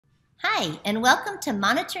Hi, and welcome to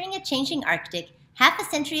Monitoring a Changing Arctic, Half a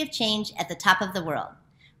Century of Change at the Top of the World.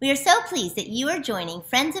 We are so pleased that you are joining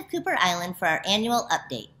Friends of Cooper Island for our annual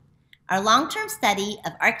update. Our long-term study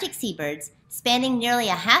of Arctic seabirds, spanning nearly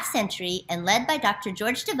a half century and led by Dr.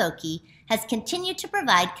 George Divoky, has continued to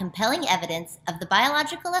provide compelling evidence of the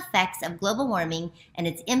biological effects of global warming and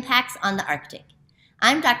its impacts on the Arctic.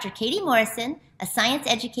 I'm Dr. Katie Morrison, a science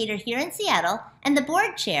educator here in Seattle and the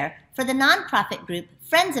board chair for the nonprofit group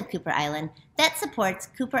Friends of Cooper Island that supports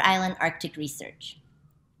Cooper Island Arctic research.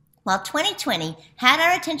 While 2020 had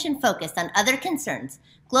our attention focused on other concerns,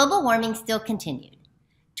 global warming still continued.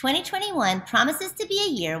 2021 promises to be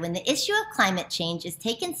a year when the issue of climate change is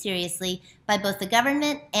taken seriously by both the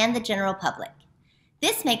government and the general public.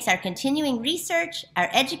 This makes our continuing research, our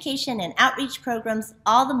education, and outreach programs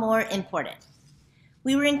all the more important.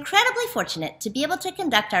 We were incredibly fortunate to be able to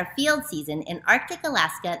conduct our field season in Arctic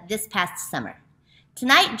Alaska this past summer.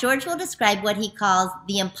 Tonight, George will describe what he calls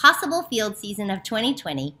the impossible field season of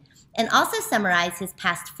 2020 and also summarize his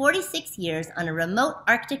past 46 years on a remote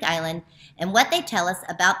Arctic island and what they tell us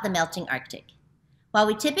about the melting Arctic. While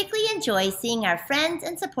we typically enjoy seeing our friends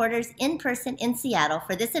and supporters in person in Seattle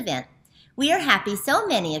for this event, we are happy so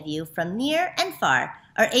many of you from near and far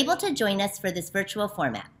are able to join us for this virtual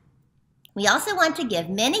format. We also want to give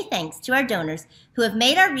many thanks to our donors who have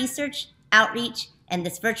made our research, outreach, and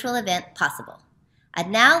this virtual event possible. I'd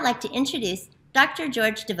now like to introduce Dr.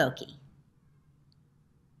 George Divoky.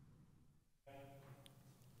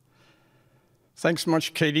 Thanks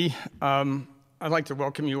much, Katie. I'd like to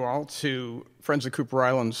welcome you all to Friends of Cooper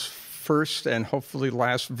Island's first and hopefully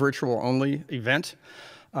last virtual-only event.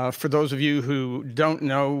 For those of you who don't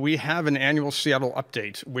know, we have an annual Seattle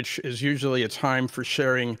update, which is usually a time for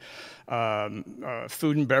sharing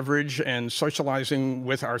food and beverage and socializing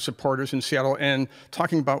with our supporters in Seattle and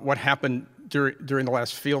talking about what happened during the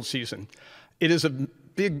last field season. It is a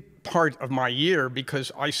big part of my year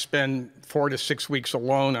because I spend 4 to 6 weeks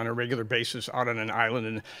alone on a regular basis out on an island,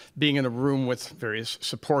 and being in a room with various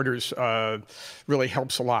supporters really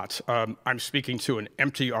helps a lot. I'm speaking to an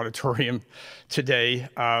empty auditorium today,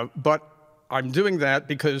 but I'm doing that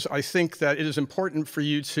because I think that it is important for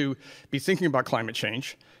you to be thinking about climate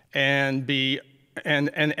change and be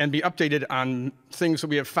updated on things that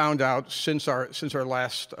we have found out since our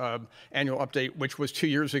last annual update, which was 2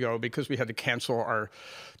 years ago, because we had to cancel our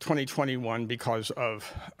 2021 because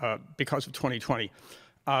of 2020.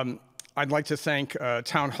 I'd like to thank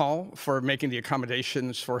Town Hall for making the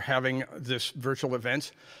accommodations for having this virtual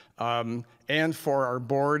event, and for our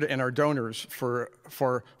board and our donors for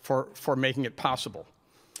making it possible.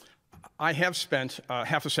 I have spent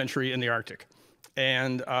half a century in the Arctic.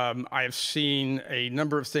 And I have seen a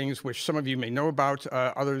number of things which some of you may know about,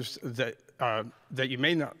 others that you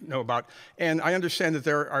may not know about. And I understand that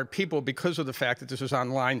there are people, because of the fact that this is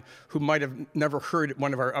online, who might have never heard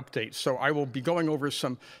one of our updates. So I will be going over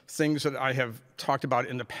some things that I have talked about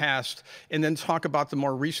in the past, and then talk about the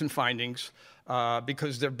more recent findings,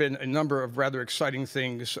 because there have been a number of rather exciting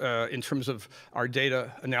things in terms of our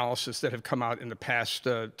data analysis that have come out in the past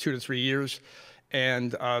 2 to 3 years.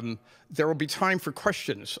 And there will be time for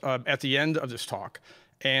questions at the end of this talk.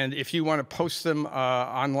 And if you want to post them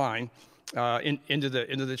online into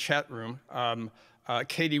the chat room,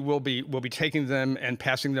 Katie will be taking them and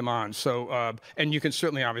passing them on. So and you can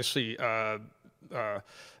certainly obviously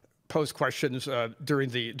pose questions during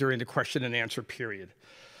the question and answer period.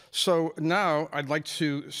 So now I'd like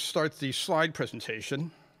to start the slide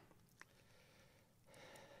presentation.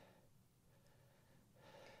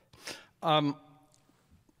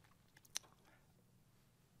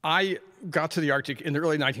 I got to the Arctic in the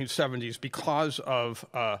early 1970s because of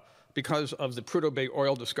the Prudhoe Bay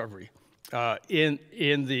oil discovery in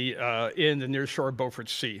the nearshore Beaufort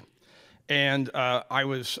Sea, and I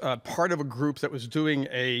was part of a group that was doing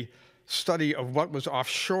a study of what was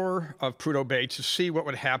offshore of Prudhoe Bay to see what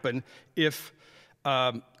would happen if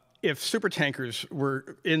supertankers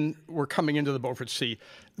were coming into the Beaufort Sea.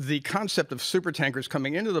 The concept of supertankers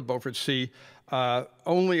coming into the Beaufort Sea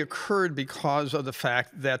only occurred because of the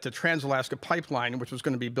fact that the Trans-Alaska Pipeline, which was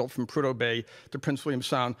going to be built from Prudhoe Bay to Prince William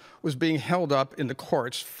Sound, was being held up in the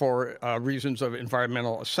courts for reasons of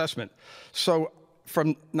environmental assessment. So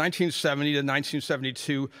from 1970 to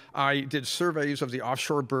 1972, I did surveys of the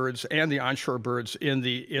offshore birds and the onshore birds in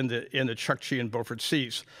the Chukchi and Beaufort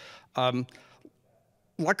Seas.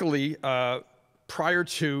 Luckily, prior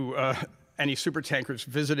to any supertankers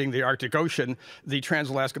visiting the Arctic Ocean, the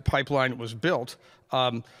Trans-Alaska Pipeline was built.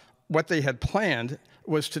 What they had planned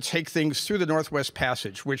was to take things through the Northwest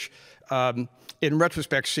Passage, which in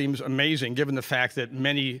retrospect seems amazing, given the fact that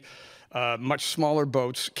many much smaller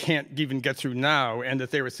boats can't even get through now, and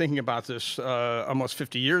that they were thinking about this almost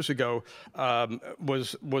 50 years ago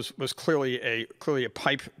was clearly a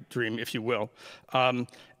pipe dream, if you will.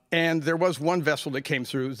 And there was one vessel that came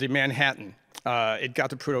through, the Manhattan. It got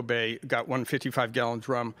to Prudhoe Bay, got one 55-gallon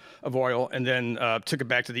drum of oil, and then took it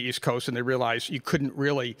back to the East Coast, and they realized you couldn't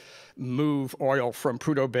really move oil from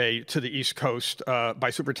Prudhoe Bay to the East Coast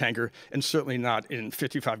by supertanker, and certainly not in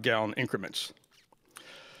 55-gallon increments.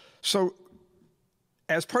 So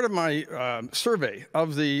as part of my survey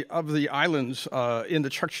of the islands in the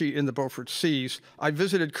Chukchi in the Beaufort Seas, I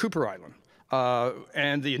visited Cooper Island.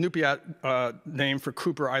 And the Inupiat name for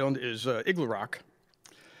Cooper Island is Igloo Rock.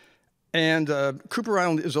 And Cooper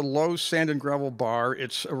Island is a low sand and gravel bar.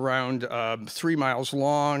 It's around 3 miles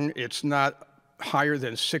long. It's not higher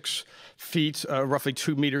than 6 feet, roughly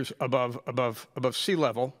 2 meters above sea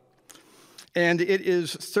level. And it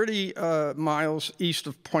is 30 miles east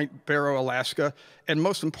of Point Barrow, Alaska, and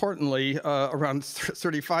most importantly, around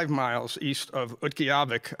 35 miles east of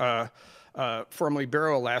Utqiagvik, formerly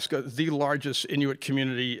Barrow, Alaska, the largest Inuit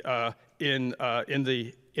community in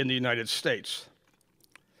the United States.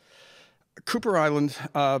 Cooper Island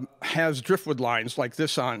has driftwood lines like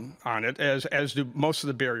this on it, as do most of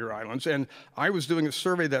the barrier islands. And I was doing a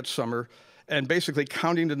survey that summer and basically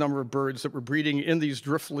counting the number of birds that were breeding in these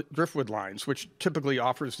driftwood lines, which typically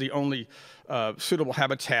offers the only suitable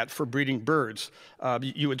habitat for breeding birds.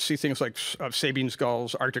 You would see things like Sabine's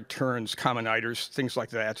gulls, Arctic terns, common eiders, things like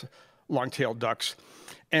that, long-tailed ducks.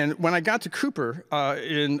 And when I got to Cooper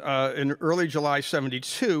in early July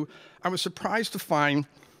 '72, I was surprised to find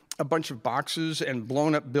a bunch of boxes and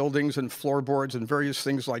blown-up buildings and floorboards and various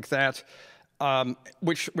things like that,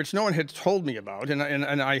 which no one had told me about. And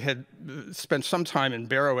I had spent some time in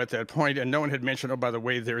Barrow at that point, and no one had mentioned, oh, by the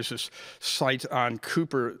way, there's this site on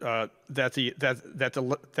Cooper that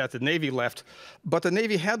the Navy left. But the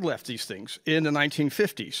Navy had left these things in the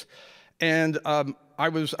 1950s. And I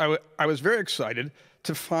was very excited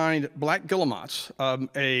to find Black Guillemots,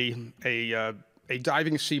 a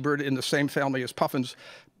diving seabird in the same family as puffins,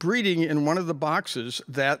 breeding in one of the boxes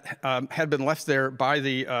that had been left there by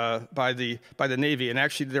the Navy. And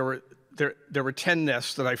actually, there were 10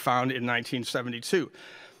 nests that I found in 1972.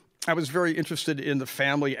 I was very interested in the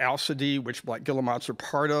family Alcidae, which Black Guillemots are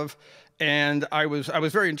part of. And I was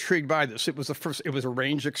very intrigued by this. It was a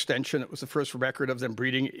range extension. It was the first record of them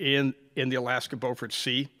breeding in the Alaska Beaufort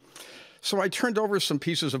Sea. So I turned over some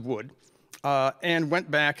pieces of wood and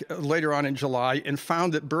went back later on in July and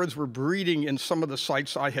found that birds were breeding in some of the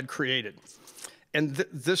sites I had created. And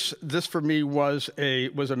this for me was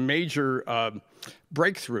a major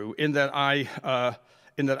breakthrough in that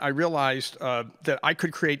I realized that I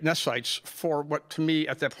could create nest sites for what to me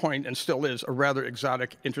at that point, and still is, a rather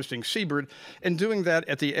exotic, interesting seabird. And doing that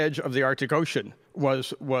at the edge of the Arctic Ocean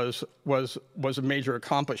was a major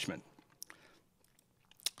accomplishment.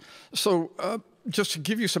 So just to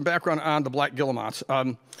give you some background on the Black Guillemots,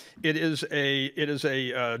 it is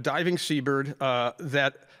a diving seabird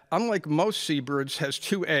that, unlike most seabirds, has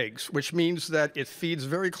 2 eggs, which means that it feeds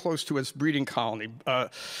very close to its breeding colony.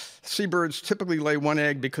 Seabirds typically lay 1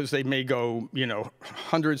 egg because they may go,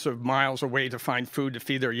 hundreds of miles away to find food to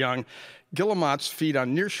feed their young. Guillemots feed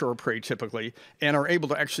on nearshore prey typically and are able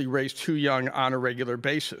to actually raise 2 young on a regular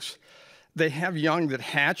basis. They have young that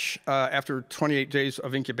hatch after 28 days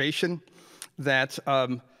of incubation that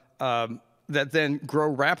then grow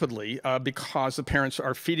rapidly because the parents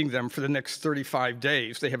are feeding them for the next 35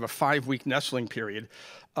 days. They have a 5-week nestling period,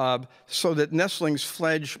 so that nestlings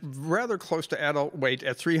fledge rather close to adult weight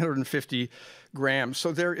at 350 grams.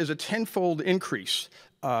 So there is a 10-fold increase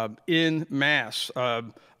in mass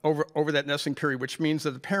over that nestling period, which means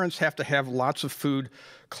that the parents have to have lots of food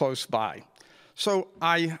close by. So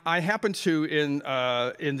I happened to, in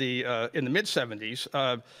the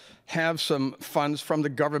mid-'70s, have some funds from the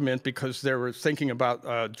government because they were thinking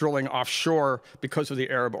about drilling offshore because of the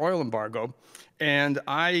Arab oil embargo. And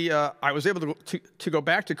I was able to go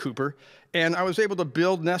back to Cooper, and I was able to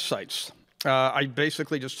build nest sites. I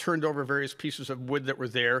basically just turned over various pieces of wood that were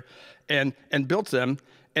there and built them,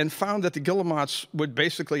 and found that the Guillemots would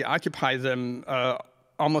basically occupy them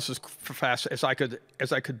almost as fast as I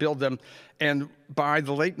could build them, and by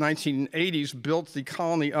the late 1980s, built the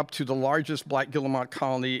colony up to the largest Black Guillemot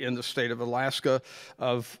colony in the state of Alaska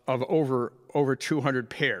of over 200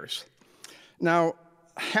 pairs. Now,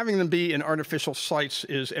 having them be in artificial sites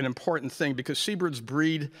is an important thing because seabirds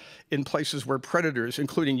breed in places where predators,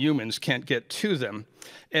 including humans, can't get to them,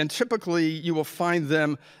 and typically you will find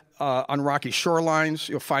them on rocky shorelines.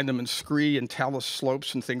 You'll find them in scree and talus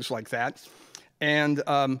slopes and things like that. And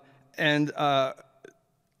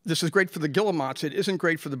This is great for the guillemots. It isn't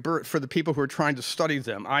great for the people who are trying to study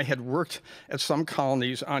them. I had worked at some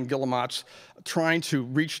colonies on guillemots trying to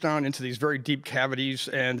reach down into these very deep cavities,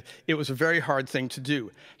 and it was a very hard thing to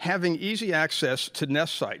do. Having easy access to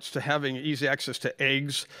nest sites, to having easy access to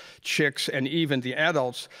eggs, chicks, and even the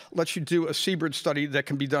adults lets you do a seabird study that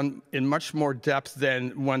can be done in much more depth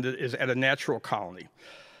than one that is at a natural colony.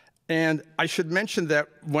 And I should mention that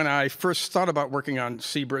when I first thought about working on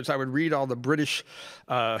seabirds, I would read all the British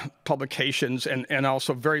publications and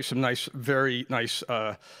also very nice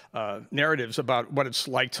narratives about what it's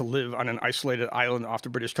like to live on an isolated island off the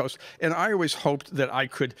British coast. And I always hoped that I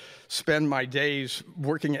could spend my days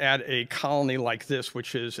working at a colony like this,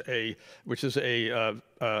 which is a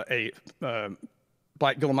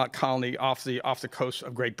Black Guillemot colony off the coast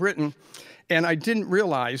of Great Britain. And I didn't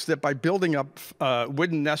realize that by building up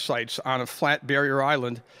wooden nest sites on a flat barrier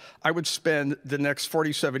island, I would spend the next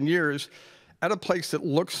 47 years at a place that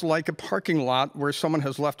looks like a parking lot where someone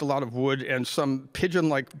has left a lot of wood and some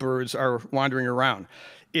pigeon-like birds are wandering around.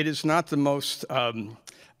 It is not the most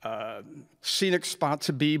scenic spot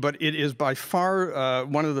to be, but it is by far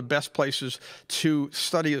one of the best places to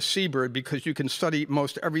study a seabird, because you can study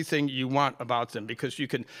most everything you want about them, because you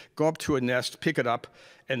can go up to a nest, pick it up,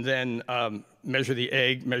 and then measure the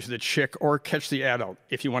egg, measure the chick, or catch the adult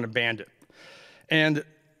if you want to band it. And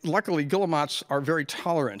luckily, guillemots are very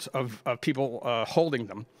tolerant of people holding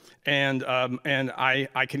them. And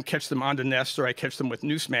I can catch them on the nest, or I catch them with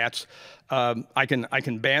noose mats. I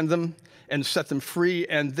can band them and set them free,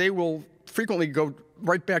 and they will frequently go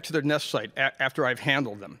right back to their nest site after I've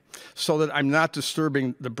handled them, so that I'm not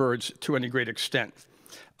disturbing the birds to any great extent.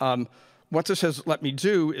 What this has let me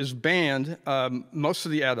do is band most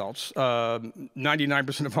of the adults,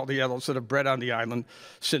 99% of all the adults that have bred on the island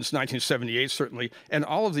since 1978, certainly, and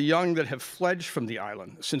all of the young that have fledged from the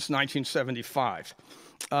island since 1975.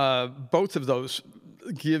 Both of those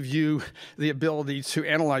give you the ability to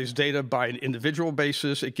analyze data by an individual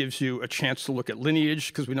basis. It gives you a chance to look at lineage,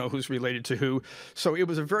 because we know who's related to who. So it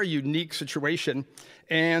was a very unique situation,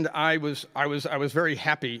 and I was very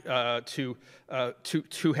happy to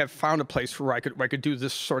have found a place where I could do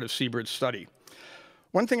this sort of seabird study.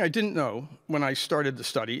 One thing I didn't know when I started the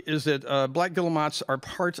study is that black guillemots are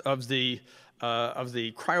part of the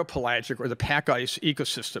cryopelagic, or the pack ice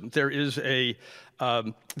ecosystem. There's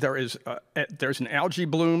an algae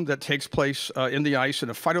bloom that takes place in the ice,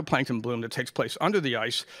 and a phytoplankton bloom that takes place under the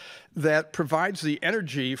ice, that provides the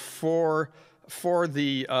energy for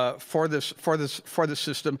the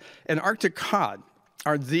system. And Arctic cod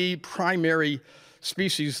are the primary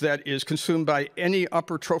species that is consumed by any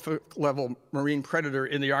upper trophic level marine predator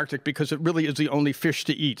in the Arctic, because it really is the only fish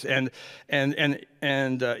to eat. And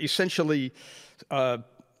essentially,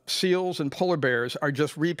 seals and polar bears are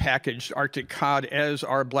just repackaged Arctic cod, as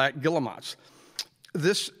are black guillemots.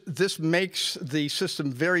 This makes the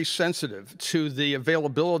system very sensitive to the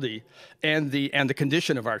availability and the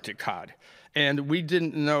condition of Arctic cod. And we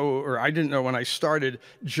didn't know, or I didn't know when I started,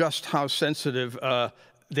 just how sensitive that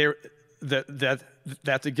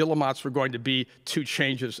the guillemots were going to be to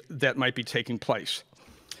changes that might be taking place.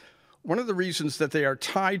 One of the reasons that they are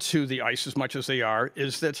tied to the ice as much as they are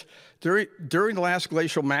is that during the last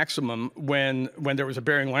glacial maximum, when there was a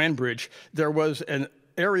Bering land bridge, there was an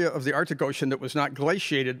area of the Arctic Ocean that was not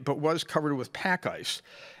glaciated but was covered with pack ice.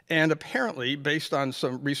 And apparently, based on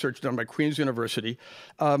some research done by Queen's University,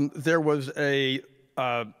 there were a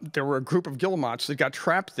group of guillemots that got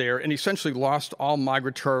trapped there and essentially lost all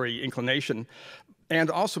migratory inclination, and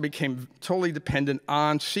also became totally dependent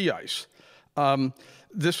on sea ice.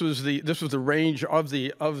 This was the range of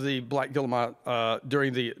the black guillemot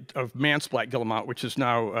of Manse black guillemot, which is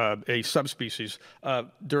now a subspecies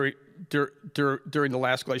during the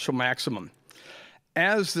last glacial maximum.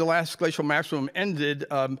 As the last glacial maximum ended,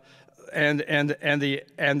 and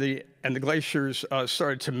the glaciers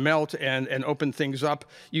started to melt and open things up,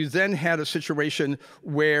 you then had a situation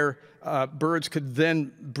where birds could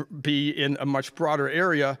then be in a much broader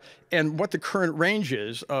area. And what the current range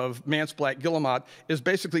is of Manse black guillemot is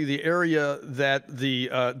basically the area that the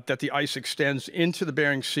ice extends into the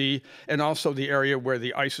Bering Sea, and also the area where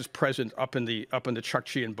the ice is present up in the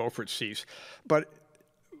Chukchi and Beaufort Seas.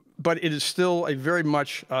 But it is still a very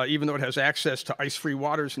much, even though it has access to ice-free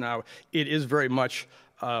waters now, it is very much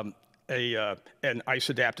an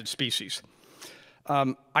ice-adapted species.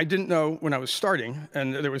 I didn't know when I was starting,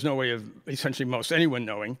 and there was no way of essentially most anyone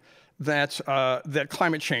knowing, that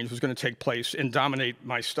climate change was going to take place and dominate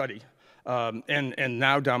my study, and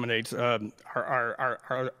now dominate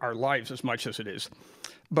our lives as much as it is.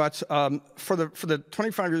 But for the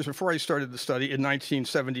 25 years before I started the study in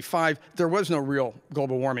 1975, there was no real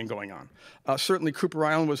global warming going on. Certainly Cooper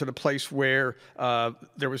Island was at a place where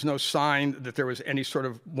there was no sign that there was any sort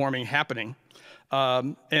of warming happening.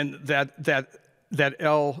 And that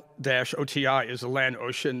L-OTI is the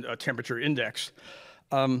land-ocean temperature index.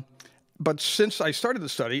 But since I started the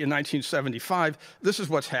study in 1975, this is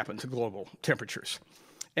what's happened to global temperatures.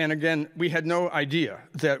 And again, we had no idea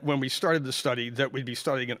that when we started the study that we'd be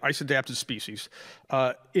studying an ice-adapted species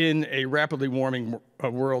in a rapidly warming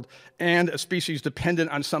world, and a species dependent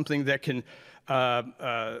on something that can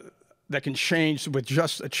change with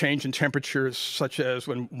just a change in temperature, such as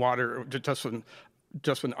when water, just when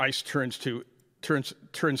ice turns to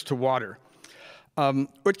water.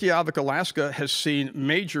 Utqiagvik, Alaska has seen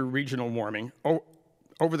major regional warming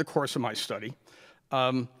over the course of my study.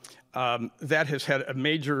 That has had a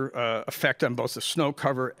major effect on both the snow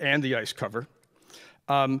cover and the ice cover.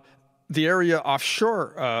 The area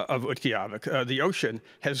offshore of Utqiagvik, the ocean,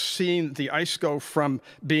 has seen the ice go from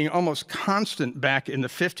being almost constant back in the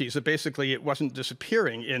 50s, that basically it wasn't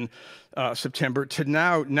disappearing in September, to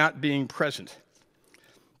now not being present.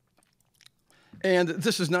 And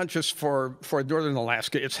this is not just for northern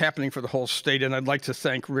Alaska; it's happening for the whole state. And I'd like to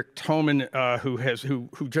thank Rick Toman,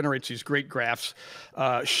 who generates these great graphs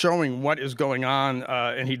showing what is going on,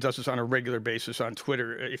 and he does this on a regular basis on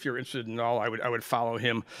Twitter. If you're interested in all, I would follow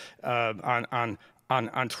him on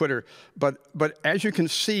Twitter. But as you can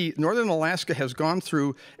see, northern Alaska has gone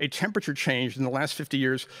through a temperature change in the last 50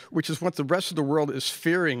 years, which is what the rest of the world is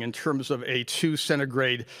fearing in terms of a 2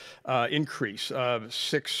 centigrade increase,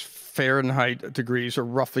 6 Fahrenheit degrees, or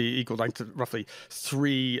roughly equal to roughly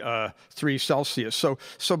 3 Celsius. So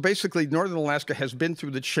basically, northern Alaska has been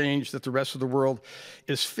through the change that the rest of the world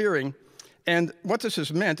is fearing. And what this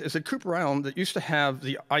has meant is that Cooper Island, that used to have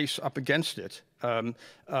the ice up against it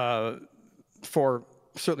for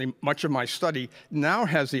certainly much of my study, now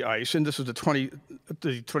has the ice, and this is the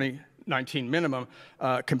 2019 minimum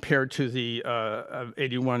compared to the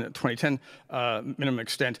 81 2010 minimum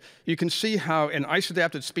extent. You can see how an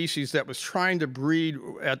ice-adapted species that was trying to breed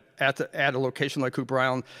at a location like Cooper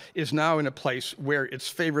Island is now in a place where its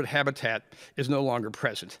favorite habitat is no longer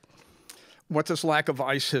present. What this lack of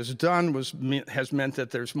ice has done has meant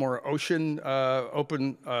that there's more ocean,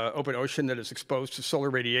 open ocean that is exposed to solar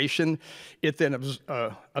radiation. It then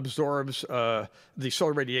absorbs the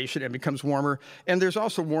solar radiation and becomes warmer. And there's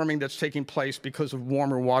also warming that's taking place because of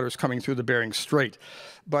warmer waters coming through the Bering Strait.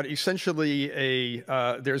 But essentially,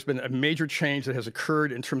 there's been a major change that has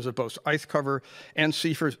occurred in terms of both ice cover and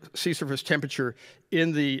sea surface temperature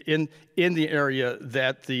in the area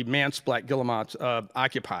that the Manse Black Guillemot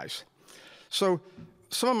occupies. So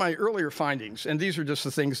some of my earlier findings, and these are just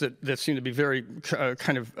the things that seem to be very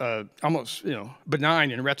almost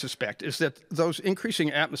benign in retrospect, is that those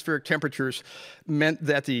increasing atmospheric temperatures meant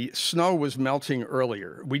that the snow was melting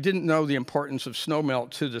earlier. We didn't know the importance of snow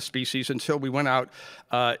melt to the species until we went out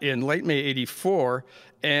in late May '84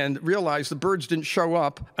 and realized the birds didn't show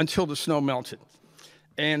up until the snow melted.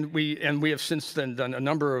 And we have since then done a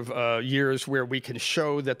number of years where we can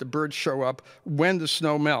show that the birds show up when the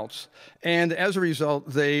snow melts. And as a result,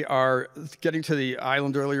 they are getting to the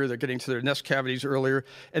island earlier, they're getting to their nest cavities earlier,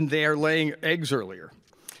 and they are laying eggs earlier.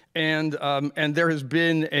 And there has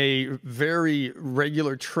been a very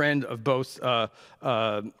regular trend of both the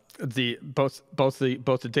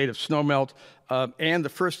date of snowmelt and the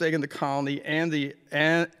first egg in the colony and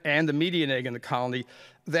the median egg in the colony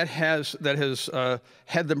that has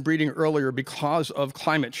had them breeding earlier because of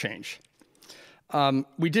climate change.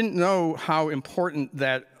 We didn't know how important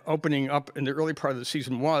that opening up in the early part of the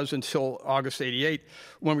season was until August '88,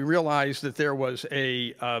 when we realized that there was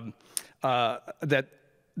a that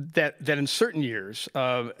in certain years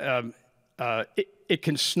it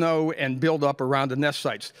can snow and build up around the nest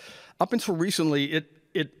sites. Up until recently,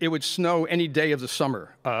 it would snow any day of the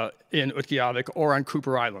summer in Utqiagvik or on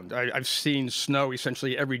Cooper Island. I've seen snow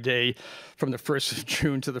essentially every day from the 1st of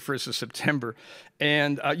June to the 1st of September.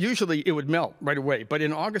 And usually it would melt right away. But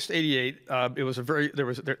in August '88, there was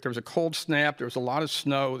a cold snap, there was a lot of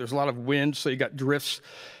snow, there was a lot of wind, so you got drifts.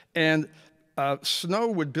 And snow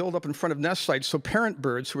would build up in front of nest sites, so parent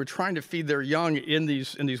birds who were trying to feed their young in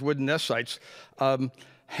these wooden nest sites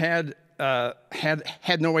had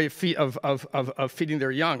no way of feeding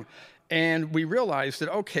their young. And we realized that,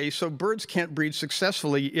 okay, so birds can't breed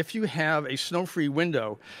successfully if you have a snow-free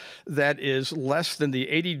window that is less than the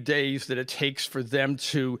 80 days that it takes for them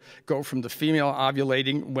to go from the female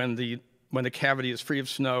ovulating when the cavity is free of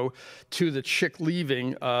snow to the chick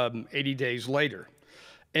leaving 80 days later.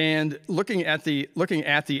 And looking at the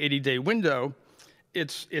 80-day window,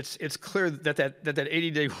 it's clear that that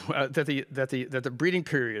 80-day that the breeding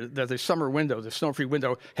period, that the summer window, the snow-free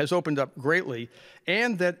window, has opened up greatly,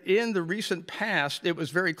 and that in the recent past it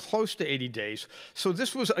was very close to 80 days. So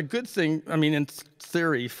this was a good thing, I mean, in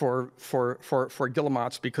theory, for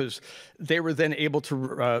guillemots, because they were then able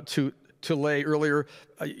to lay earlier.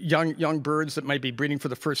 Young birds that might be breeding for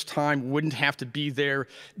the first time wouldn't have to be there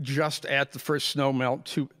just at the first snow melt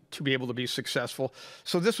to be able to be successful.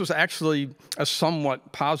 So this was actually a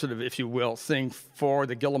somewhat positive, if you will, thing for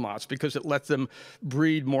the guillemots, because it let them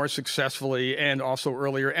breed more successfully and also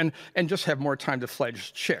earlier, and just have more time to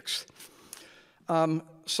fledge chicks.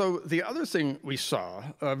 So the other thing we saw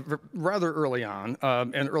rather early on,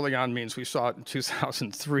 and early on means we saw it in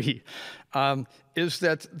 2003, is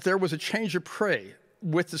that there was a change of prey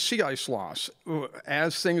with the sea ice loss.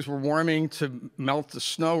 As things were warming to melt the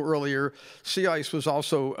snow earlier, sea ice was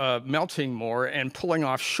also melting more and pulling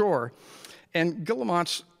offshore. And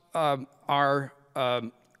guillemots are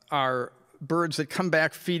birds that come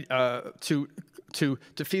back to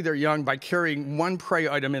feed their young by carrying one prey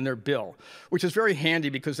item in their bill, which is very handy,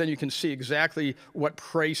 because then you can see exactly what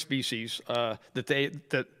prey species that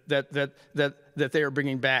they are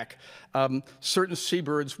bringing back. Certain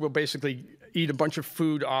seabirds will basically eat a bunch of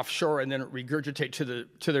food offshore and then regurgitate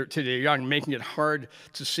to their young, making it hard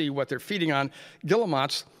to see what they're feeding on.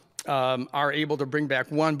 Guillemots are able to bring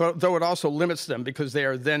back one, but though it also limits them, because they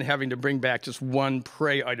are then having to bring back just one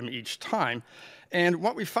prey item each time. And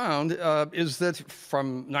what we found is that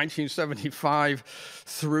from 1975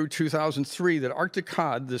 through 2003, that Arctic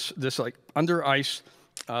cod, this like under ice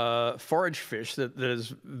forage fish that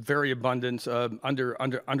is very abundant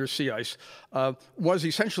under sea ice, was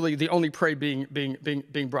essentially the only prey being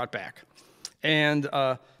brought back. And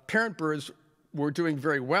parent birds were doing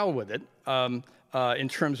very well with it in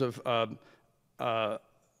terms of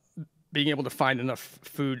being able to find enough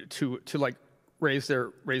food to like raise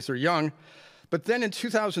their young. But then in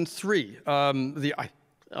 2003,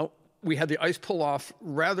 we had the ice pull off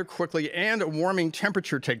rather quickly and a warming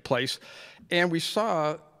temperature take place. And we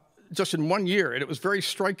saw just in 1 year, and it was very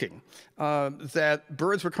striking, that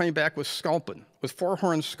birds were coming back with sculpin, with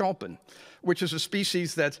four-horned sculpin, which is a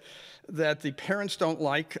species that the parents don't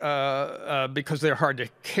like because they're hard to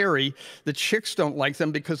carry. The chicks don't like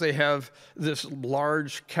them because they have this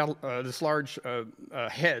large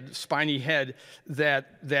head, spiny head, that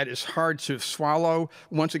is hard to swallow.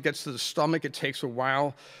 Once it gets to the stomach, it takes a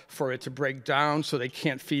while for it to break down, so they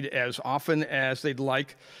can't feed as often as they'd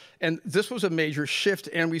like. And this was a major shift,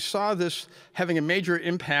 and we saw this having a major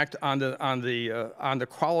impact on the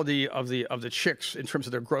quality of the chicks in terms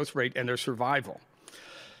of their growth rate and their survival.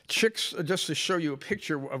 Chicks, just to show you a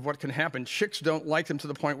picture of what can happen, chicks don't like them to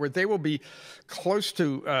the point where they will be close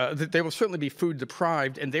to, they will certainly be food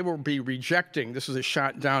deprived, and they will be rejecting. This is a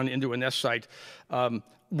shot down into a nest site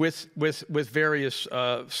with various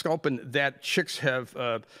sculpin that chicks have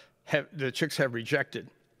rejected.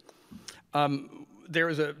 There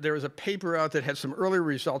was a paper out that had some earlier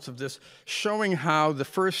results of this, showing how the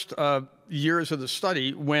first years of the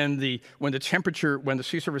study, when the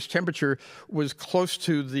sea surface temperature was close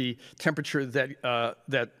to the temperature that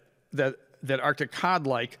Arctic cod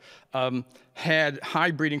had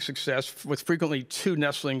high breeding success, with frequently 2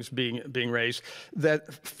 nestlings being raised.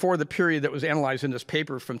 That for the period that was analyzed in this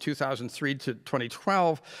paper from 2003 to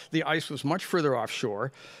 2012, the ice was much further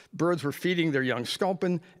offshore. Birds were feeding their young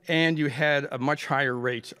sculpin, and you had a much higher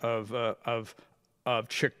rate of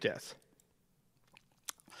chick death.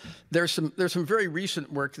 There's some very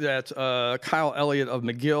recent work that Kyle Elliott of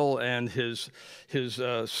McGill and his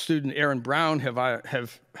student Aaron Brown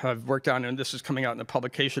have worked on, and this is coming out in a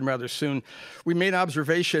publication rather soon. We made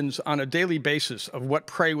observations on a daily basis of what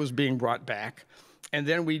prey was being brought back, and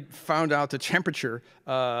then we found out the temperature,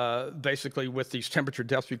 basically with these temperature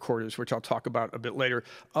depth recorders, which I'll talk about a bit later,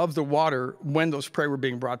 of the water when those prey were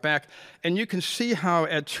being brought back. And you can see how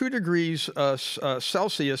at 2 degrees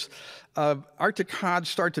Celsius, Arctic cod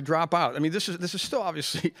start to drop out. I mean, this is still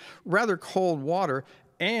obviously rather cold water,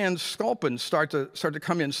 and sculpin start to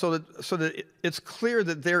come in, so that it's clear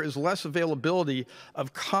that there is less availability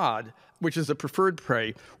of cod, which is the preferred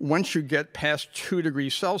prey, once you get past 2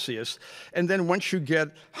 degrees Celsius. And then once you get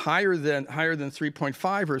higher than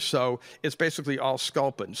 3.5 or so, it's basically all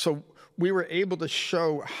sculpin. So we were able to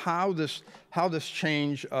show how this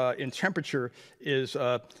change in temperature is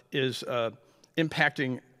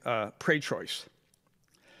impacting prey choice.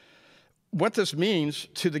 What this means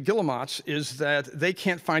to the guillemots is that they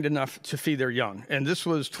can't find enough to feed their young. And this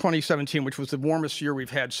was 2017, which was the warmest year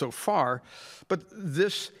we've had so far. But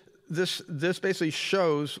this basically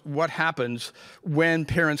shows what happens when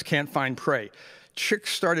parents can't find prey.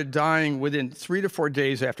 chicks started dying within 3 to 4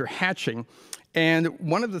 days after hatching. And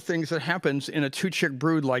one of the things that happens in a 2-chick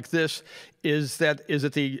brood like this is that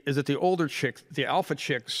the older chick, the alpha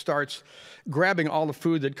chick, starts grabbing all the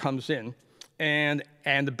food that comes in, and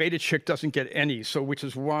the beta chick doesn't get any. So, which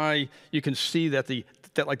is why you can see that the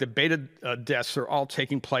beta deaths are all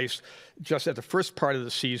taking place just at the first part of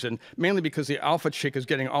the season, mainly because the alpha chick is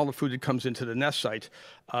getting all the food that comes into the nest site,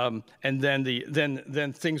 and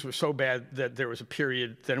then things were so bad that there was a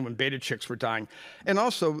period then when beta chicks were dying, and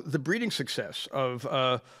also the breeding success of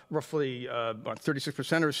roughly about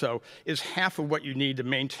 36% or so is half of what you need to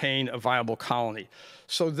maintain a viable colony.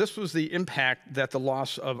 So this was the impact that the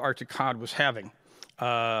loss of Arctic cod was having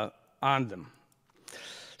on them.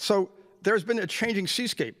 So there's been a changing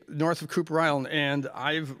seascape north of Cooper Island, and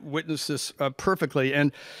I've witnessed this perfectly.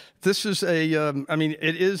 And this is I mean,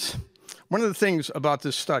 it is one of the things about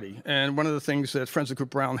this study, and one of the things that Friends of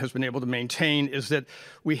Cooper Island has been able to maintain is that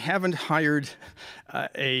we haven't hired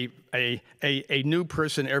a new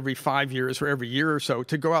person every 5 years or every year or so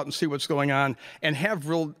to go out and see what's going on and have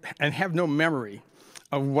no memory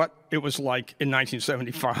of what it was like in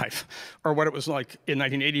 1975 or what it was like in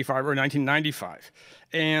 1985 or 1995.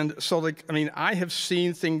 And so, like, I mean, I have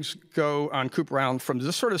seen things go on Cooper Island from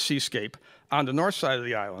this sort of seascape on the north side of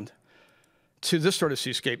the island to this sort of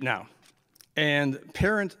seascape now. And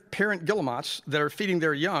parent guillemots that are feeding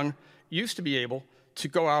their young used to be able to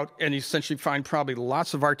go out and essentially find probably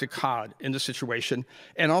lots of Arctic cod in this situation,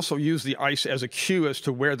 and also use the ice as a cue as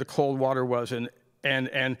to where the cold water was and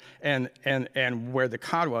where the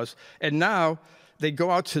cod was. And now they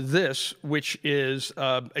go out to this, which is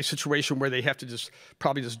a situation where they have to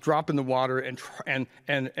probably just drop in the water and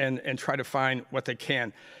try to find what they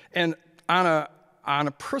can. And on a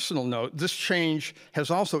personal note, this change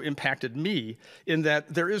has also impacted me in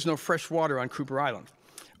that there is no fresh water on Cooper Island.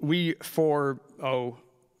 We, for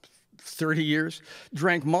 30 years,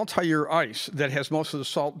 drank multi-year ice that has most of the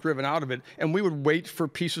salt driven out of it, and we would wait for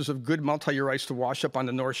pieces of good multi-year ice to wash up on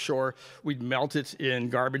the North Shore. We'd melt it in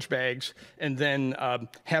garbage bags and then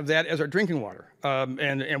have that as our drinking water.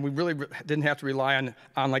 And we really didn't have to rely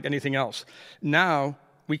on like anything else. Now,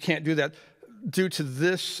 we can't do that due to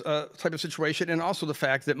this type of situation, and also the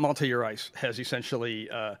fact that multi-year ice has essentially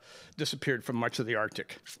disappeared from much of the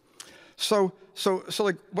Arctic. So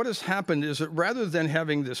like what has happened is that rather than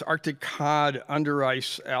having this Arctic cod, under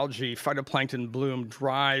ice algae, phytoplankton bloom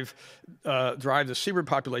drive the seabird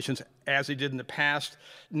populations as they did in the past,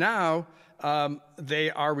 now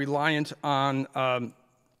they are reliant on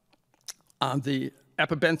the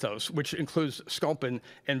epibenthos, which includes sculpin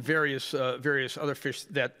and various other fish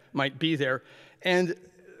that might be there. And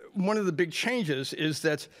one of the big changes is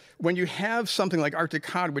that when you have something like Arctic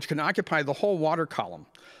cod, which can occupy the whole water column,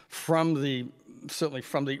 certainly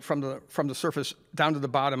from the surface down to the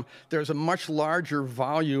bottom, there's a much larger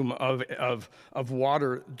volume of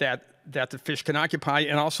water that the fish can occupy,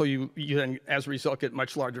 and also you then, as a result, get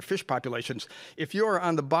much larger fish populations. If you're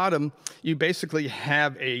on the bottom, you basically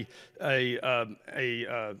have a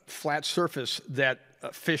flat surface that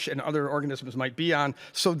fish and other organisms might be on,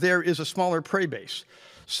 so there is a smaller prey base.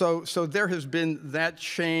 So there has been that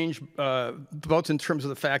change, both in terms of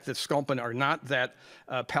the fact that sculpin are not that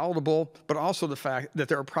palatable, but also the fact that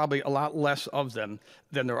there are probably a lot less of them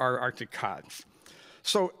than there are Arctic cod.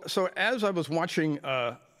 So as I was watching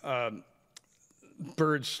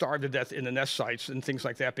birds starve to death in the nest sites and things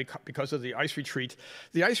like that because of the ice retreat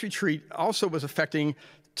also was affecting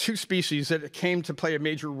two species that came to play a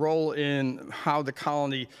major role in how the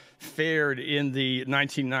colony fared in the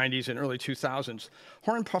 1990s and early 2000s.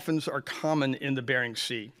 Horned puffins are common in the Bering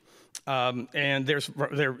Sea. And there used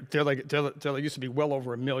to be well over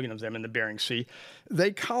 1 million of them in the Bering Sea. They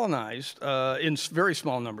colonized in very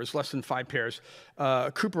small numbers, less than 5 pairs,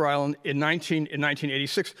 Cooper Island in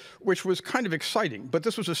 1986, which was kind of exciting. But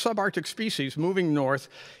this was a subarctic species moving north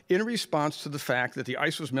in response to the fact that the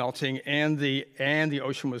ice was melting and the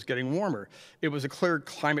ocean was getting warmer. It was a clear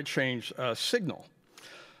climate change signal.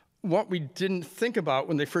 What we didn't think about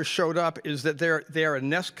when they first showed up is that they are a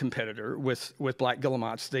nest competitor with black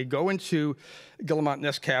guillemots. They go into guillemot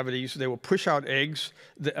nest cavities. They will push out eggs,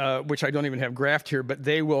 which I don't even have graphed here, but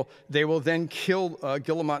they will then kill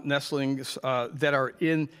guillemot nestlings that are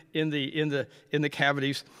in the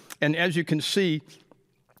cavities. And as you can see,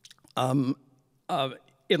 in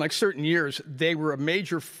like certain years, they were a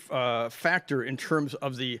major factor in terms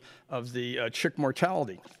of the chick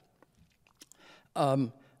mortality.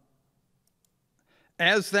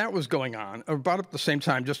 As that was going on, about at the same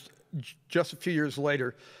time, just a few years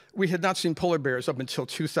later, we had not seen polar bears up until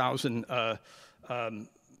 2000,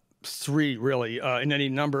 3 really in any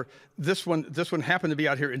number. This one happened to be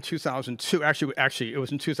out here in 2002. Actually, it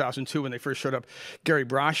was in 2002 when they first showed up. Gary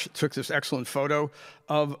Brosh took this excellent photo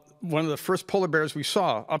of one of the first polar bears we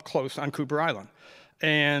saw up close on Cooper Island,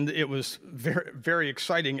 and it was very, very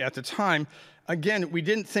exciting at the time. Again, we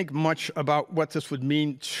didn't think much about what this would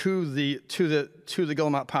mean to the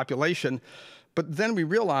guillemot population, but then we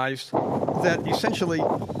realized that essentially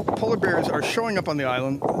polar bears are showing up on the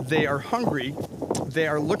island. They are hungry. They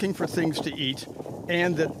are looking for things to eat,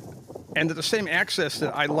 and that the same access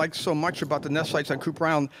that I liked so much about the nest sites on Cooper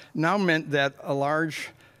Island now meant that a large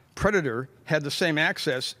predator had the same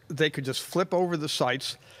access. They could just flip over the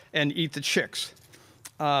sites and eat the chicks.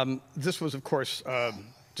 This was, of course,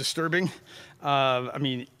 disturbing. I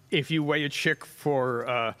mean, if you weigh a chick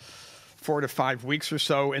for 4 to 5 weeks or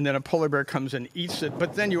so, and then a polar bear comes and eats it,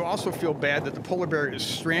 but then you also feel bad that the polar bear is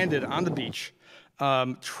stranded on the beach,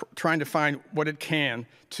 trying to find what it can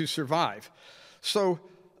to survive. So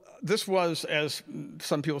this was, as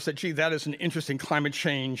some people said, gee, that is an interesting climate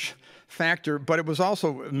change factor, but it was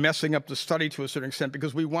also messing up the study to a certain extent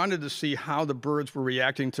because we wanted to see how the birds were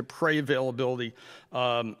reacting to prey availability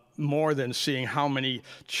more than seeing how many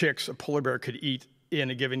chicks a polar bear could eat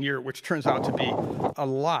in a given year, which turns out to be a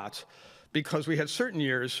lot, because we had certain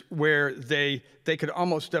years where they could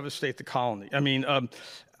almost devastate the colony. I mean,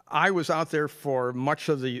 I was out there for much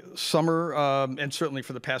of the summer, and certainly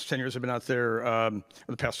for the past 10 years I've been out there, or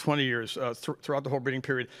the past 20 years, throughout the whole breeding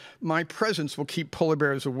period. My presence will keep polar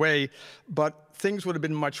bears away, but things would have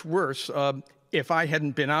been much worse if I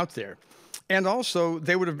hadn't been out there. And also,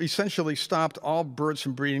 they would have essentially stopped all birds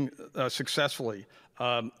from breeding successfully,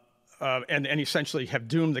 and essentially have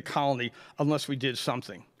doomed the colony unless we did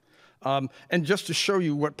something. And just to show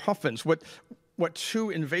you what puffins, what 2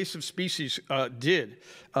 invasive species did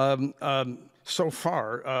so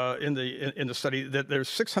far in the study, that there's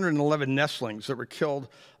 611 nestlings that were killed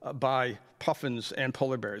by puffins and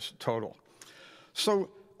polar bears total. So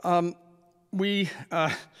we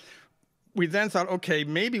then thought, okay,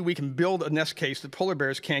 maybe we can build a nest case that polar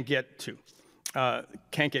bears can't get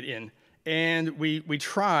in. And we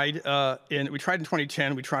tried in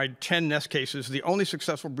 2010. We tried 10 nest cases. The only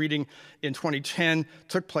successful breeding in 2010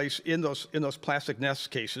 took place in those plastic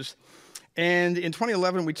nest cases. And in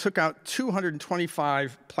 2011, we took out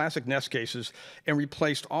 225 plastic nest cases and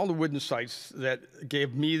replaced all the wooden sites that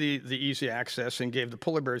gave me the easy access and gave the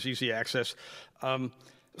polar bears easy access,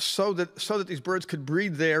 so that these birds could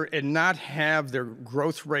breed there and not have their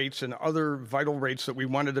growth rates and other vital rates that we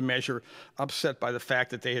wanted to measure upset by the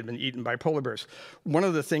fact that they had been eaten by polar bears. One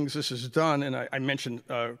of the things this has done, and I mentioned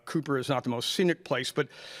Cooper is not the most scenic place, but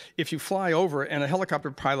if you fly over, and a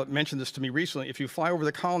helicopter pilot mentioned this to me recently, if you fly over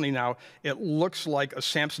the colony now, it looks like a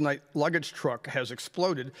Samsonite luggage truck has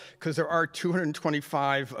exploded because there are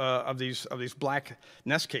 225 of these black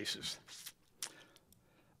nest cases.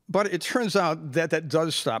 But it turns out that that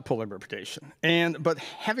does stop polar bear predation. But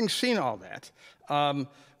having seen all that,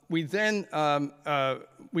 we then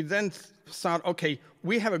thought, okay,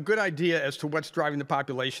 we have a good idea as to what's driving the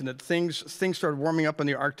population, that things started warming up in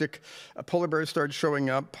the Arctic, polar bears started showing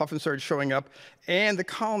up, puffins started showing up, and the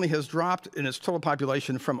colony has dropped in its total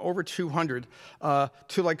population from over 200 to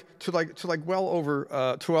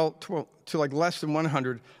less than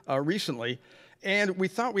 100 recently. And we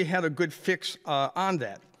thought we had a good fix on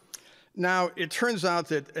that. Now, it turns out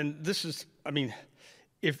that, and this is, I mean,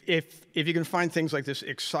 if you can find things like this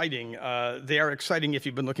exciting, they are exciting if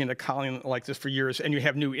you've been looking at a colony like this for years and you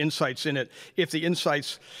have new insights in it. If the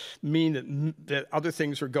insights mean that other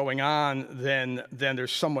things are going on, then they're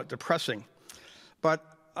somewhat depressing. But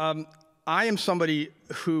I am somebody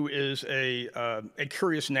who is a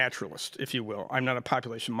curious naturalist, if you will. I'm not a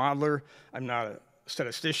population modeler. I'm not a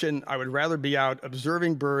statistician. I would rather be out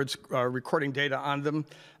observing birds, recording data on them,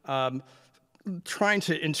 trying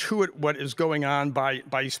to intuit what is going on by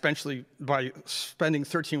spending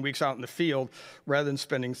 13 weeks out in the field rather than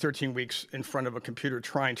spending 13 weeks in front of a computer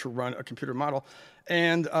trying to run a computer model.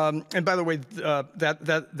 And by the way,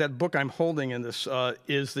 that book I'm holding in this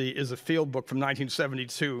is a field book from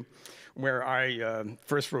 1972, where I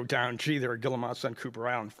first wrote down, gee, there are guillemots on Cooper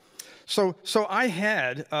Island. So I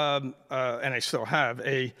had, and I still have,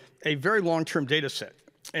 a very long-term data set.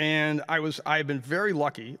 And I've been very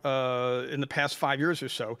lucky in the past 5 years or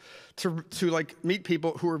so to meet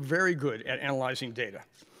people who are very good at analyzing data.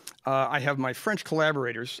 I have my French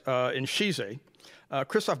collaborators in Chizé,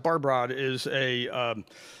 Christoph Barbrod is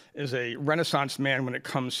a Renaissance man when it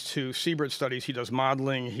comes to seabird studies. He does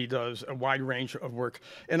modeling, he does a wide range of work.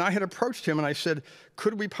 And I had approached him and I said,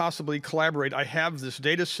 could we possibly collaborate? I have this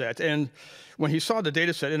data set. And when he saw the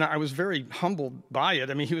data set, and I was very humbled by it,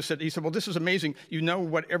 I mean, he said, well, this is amazing. You know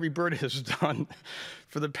what every bird has done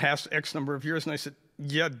for the past X number of years. And I said,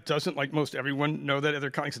 yeah, doesn't like most everyone know that?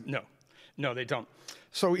 Other colleagues said, no, they don't.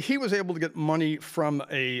 So he was able to get money from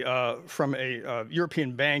a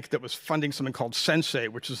European bank that was funding something called SENSEI,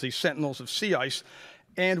 which is the Sentinels of Sea Ice,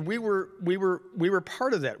 and we were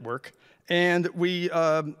part of that work, and we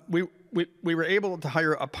were able to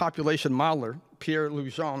hire a population modeler, Pierre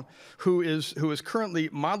Lujan, who is currently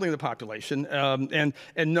modeling the population and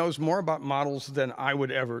knows more about models than I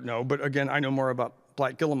would ever know. But again, I know more about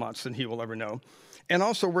Black Guillemots than he will ever know. And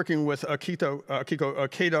also working with Kiko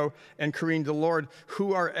Cato and Corinne Delord,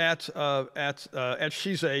 who are at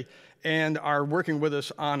Shizei and are working with us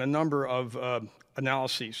on a number of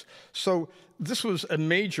analyses. So this was a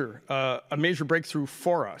major breakthrough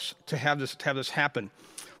for us to have this happen.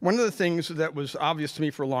 One of the things that was obvious to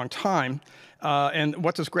me for a long time, and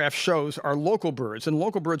what this graph shows, are local birds. And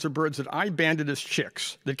local birds are birds that I banded as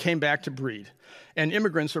chicks that came back to breed. And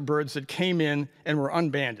immigrants are birds that came in and were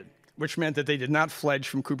unbanded, which meant that they did not fledge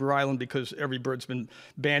from Cooper Island because every bird's been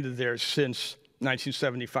banded there since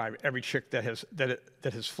 1975, every chick that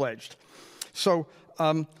has fledged. So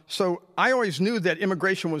I always knew that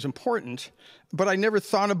immigration was important, but I never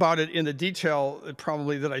thought about it in the detail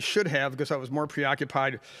probably that I should have, because I was more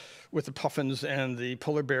preoccupied with the puffins and the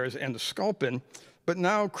polar bears and the sculpin. But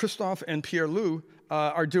now Christophe and Pierre-Lou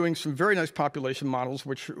are doing some very nice population models,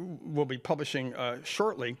 which we'll be publishing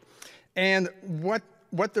shortly. And what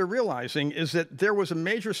they're realizing is that there was a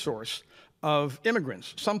major source of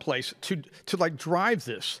immigrants someplace to like drive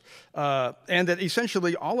this, and that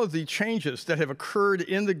essentially all of the changes that have occurred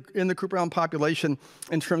in the Cooper Island population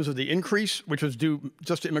in terms of the increase, which was due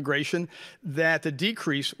just to immigration, that the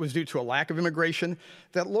decrease was due to a lack of immigration,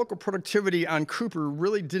 that local productivity on Cooper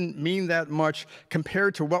really didn't mean that much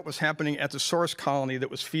compared to what was happening at the source colony that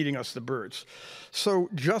was feeding us the birds. So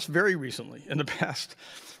just very recently, in the past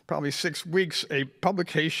probably 6 weeks, a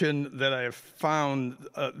publication that I have found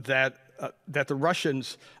that the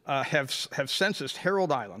Russians have censused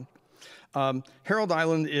Herald Island. Herald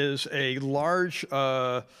Island is a large,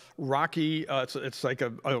 rocky. It's like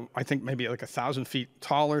I think maybe like 1,000 feet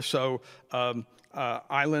tall or so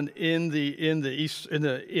island in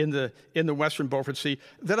the western Beaufort Sea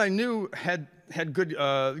that I knew had good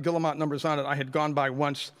guillemot numbers on it. I had gone by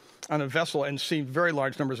once on a vessel and seen very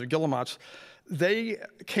large numbers of guillemots. They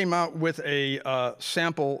came out with a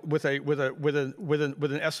sample with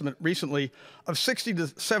an estimate recently of 60 to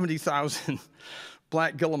 70,000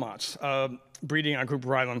 black guillemots breeding on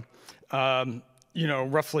Cooper Island.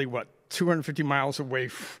 Roughly 250 miles away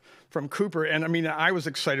from Cooper. And I mean, I was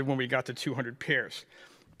excited when we got to 200 pairs.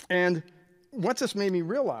 And what this made me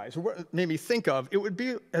realize, or what made me think of, it would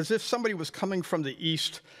be as if somebody was coming from the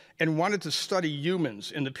east and wanted to study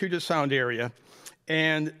humans in the Puget Sound area,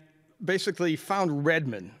 and basically found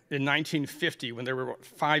Redmond in 1950 when there were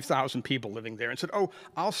 5,000 people living there and said, oh,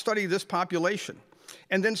 I'll study this population.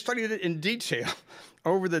 And then studied it in detail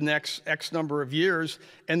over the next X number of years.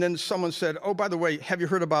 And then someone said, oh, by the way, have you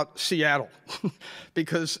heard about Seattle?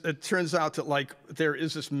 Because it turns out that there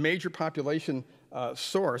is this major population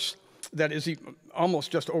source that is almost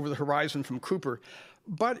just over the horizon from Cooper.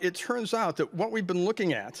 But it turns out that what we've been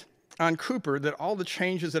looking at on Cooper, that all the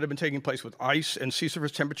changes that have been taking place with ice and sea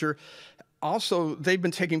surface temperature, also they've been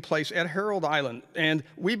taking place at Herald Island, and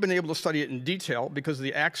we've been able to study it in detail because of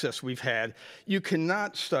the access we've had. You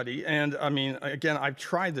cannot study, and I mean, again, I've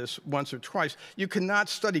tried this once or twice, you cannot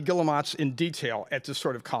study guillemots in detail at this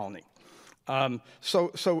sort of colony.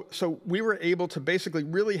 So we were able to basically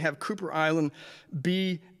really have Cooper Island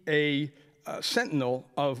be a sentinel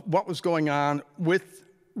of what was going on with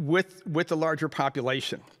the larger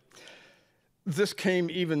population. This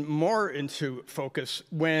came even more into focus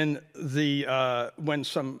when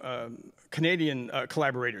some Canadian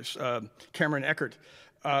collaborators, Cameron Eckert,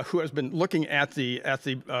 who has been looking at the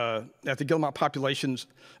guillemot populations,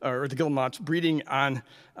 or the guillemots breeding on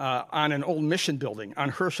an old mission building on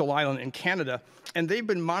Herschel Island in Canada, and they've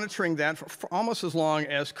been monitoring that for almost as long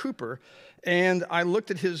as Cooper. And I looked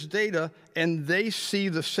at his data, and they see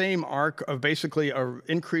the same arc of basically an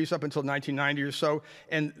increase up until 1990 or so,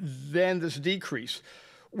 and then this decrease,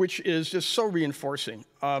 which is just so reinforcing.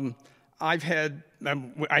 I had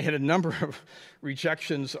a number of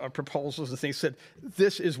rejections of proposals and things that said,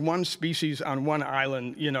 this is one species on one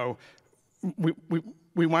island,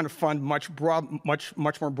 we want to fund much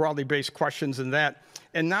more broadly based questions than that.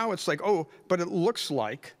 And now it's like, oh, but it looks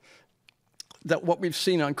like that what we've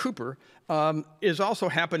seen on Cooper is also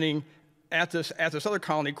happening at this other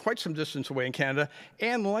colony quite some distance away in Canada,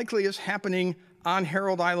 and likely is happening on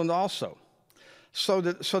Herald Island also. So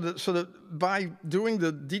that by doing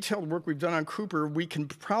the detailed work we've done on Cooper, we can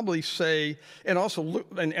probably say, and also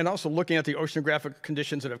looking at the oceanographic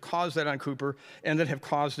conditions that have caused that on Cooper and that have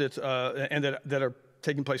caused it, and that are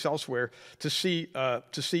taking place elsewhere, to see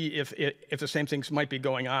if the same things might be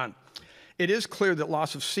going on. It is clear that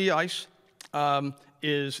loss of sea ice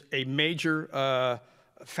is a major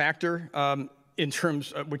factor in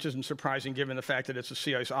terms of, which isn't surprising given the fact that it's a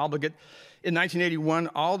sea ice obligate. In 1981,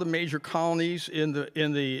 all the major colonies in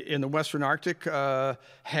the Western Arctic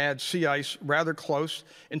had sea ice rather close.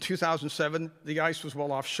 In 2007, the ice was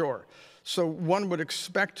well offshore. So one would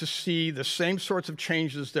expect to see the same sorts of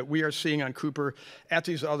changes that we are seeing on Cooper at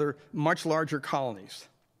these other much larger colonies.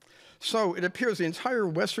 So it appears the entire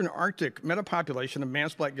Western Arctic metapopulation of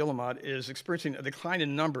Man's Black Guillemot is experiencing a decline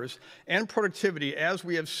in numbers and productivity, as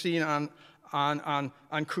we have seen on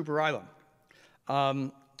Cooper Island.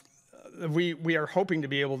 We are hoping to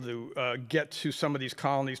be able to get to some of these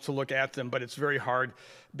colonies to look at them, but it's very hard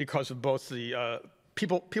because of both the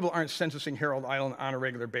people aren't censusing Herald Island on a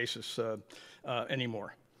regular basis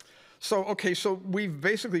anymore. So we've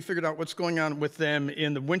basically figured out what's going on with them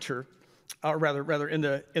in the winter. Rather in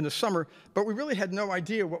the summer, but we really had no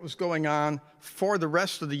idea what was going on for the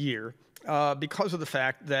rest of the year because of the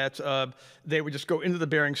fact that they would just go into the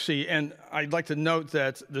Bering Sea. And I'd like to note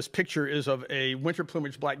that this picture is of a winter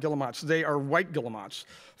plumage black guillemots. They are white guillemots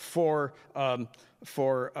for 9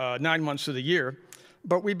 months of the year.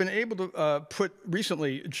 But we've been able to put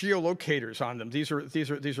recently geolocators on them. These are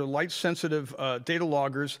light-sensitive data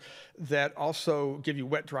loggers that also give you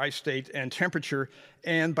wet, dry state and temperature.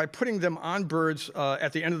 And by putting them on birds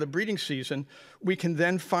at the end of the breeding season, we can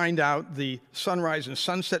then find out the sunrise and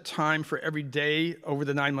sunset time for every day over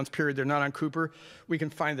the 9-month period they're not on Cooper. We can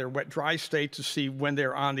find their wet, dry state to see when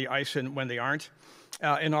they're on the ice and when they aren't.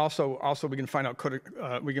 And also we can find out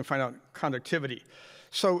conductivity.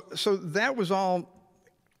 So that was all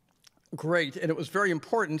great, and it was very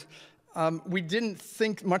important. We didn't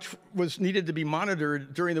think much was needed to be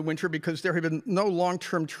monitored during the winter because there had been no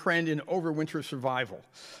long-term trend in overwinter survival.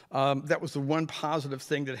 That was the one positive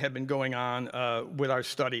thing that had been going on with our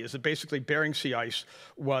study, is that basically Bering Sea ice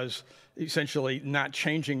was essentially not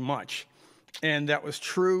changing much. And that was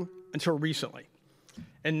true until recently.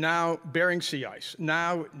 And now Bering Sea ice,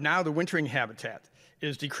 now the wintering habitat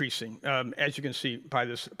is decreasing, as you can see by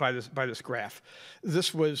this graph.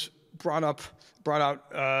 This was brought out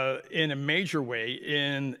in a major way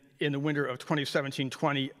in the winter of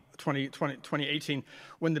 2017-2018,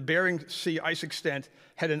 when the Bering Sea ice extent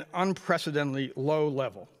had an unprecedentedly low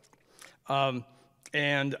level. There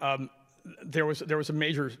was a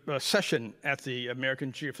major session at the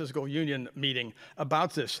American Geophysical Union meeting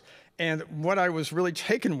about this. And what I was really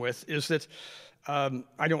taken with is that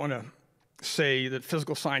I don't want to say that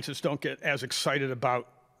physical scientists don't get as excited about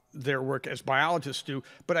their work as biologists do,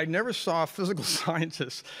 but I never saw physical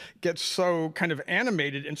scientists get so kind of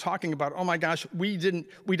animated in talking about, oh my gosh, we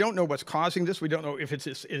don't know what's causing this. We don't know if this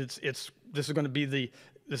is going to be the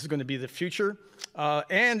future,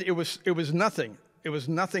 and it was nothing. It was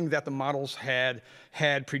nothing that the models had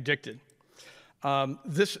predicted.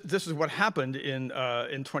 This is what happened in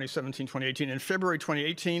 2017, 2018. In February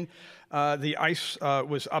 2018, the ice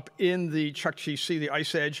was up in the Chukchi Sea, the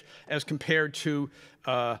ice edge, as compared to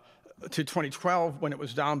 2012 when it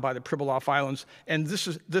was down by the Pribilof Islands. And this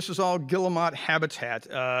is all guillemot habitat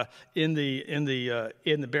in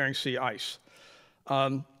the Bering Sea ice.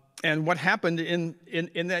 And what happened in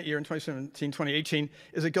that year, in 2017, 2018,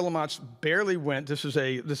 is that guillemots barely went. This is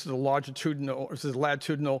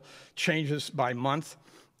latitudinal changes by month.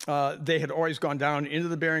 They had always gone down into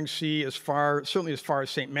the Bering Sea certainly as far as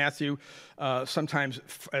St. Matthew, sometimes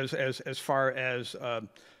as far as the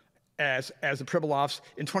Pribilofs.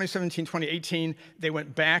 In 2017, 2018, they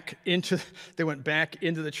went back into the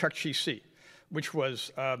Chukchi Sea, which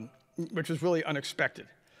was really unexpected.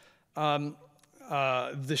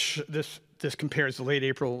 This compares the late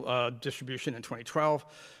April distribution in 2012,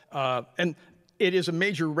 and it is a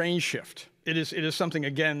major range shift. It is something,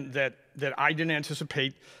 again, that I didn't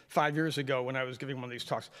anticipate 5 years ago when I was giving one of these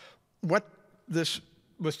talks. What this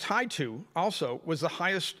was tied to also was the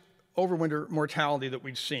highest overwinter mortality that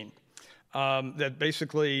we'd seen. That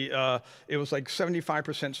basically it was like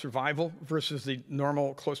 75% survival versus the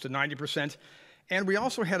normal close to 90%. And we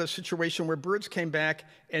also had a situation where birds came back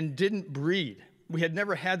and didn't breed we had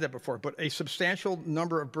never had that before, but a substantial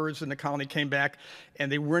number of birds in the colony came back,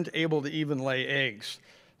 and they weren't able to even lay eggs,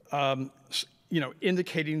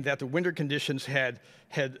 indicating that the winter conditions had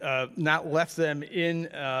not left them in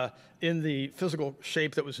the physical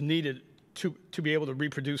shape that was needed to be able to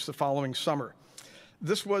reproduce the following summer.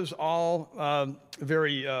 This was all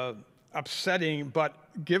very upsetting, but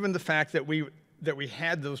given the fact that we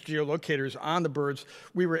had those geolocators on the birds,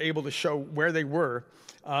 we were able to show where they were.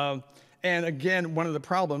 And again, one of the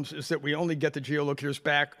problems is that we only get the geolocators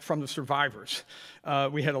back from the survivors.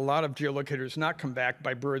 We had a lot of geolocators not come back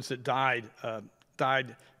by birds that died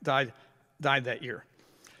that year.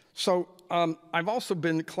 So I've also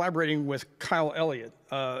been collaborating with Kyle Elliott,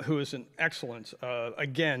 who is an excellent,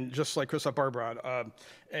 again, just like Christoph Barbrad,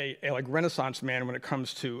 a like Renaissance man when it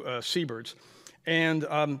comes to seabirds. And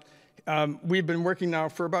we've been working now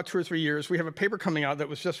for about 2 or 3 years. We have a paper coming out that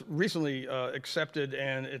was just recently accepted,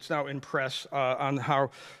 and it's now in press on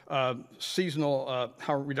how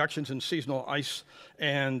how reductions in seasonal ice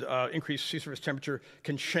and increased sea surface temperature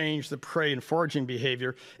can change the prey and foraging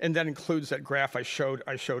behavior, and that includes that graph I showed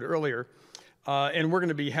earlier. And we're going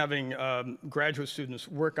to be having graduate students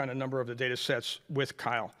work on a number of the data sets with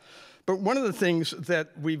Kyle. But one of the things that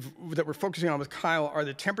we're focusing on with Kyle are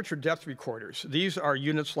the temperature depth recorders. These are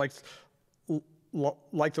units like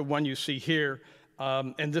the one you see here,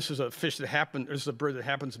 and this is a fish that this is a bird that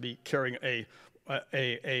happens to be carrying a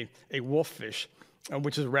wolffish,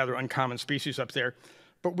 which is a rather uncommon species up there.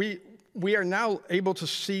 But we are now able to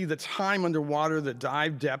see the time underwater, the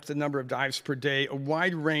dive depth, the number of dives per day, a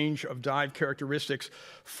wide range of dive characteristics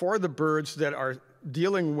for the birds that are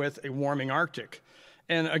dealing with a warming Arctic.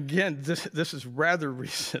 And again, this is rather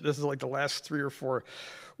recent. This is like the last 3 or 4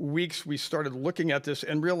 weeks we started looking at this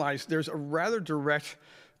and realized there's a rather direct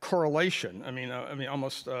correlation. I mean,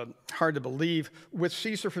 almost hard to believe with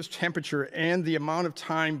sea surface temperature and the amount of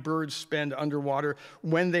time birds spend underwater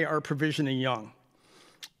when they are provisioning young.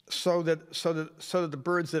 So that the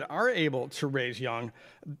birds that are able to raise young,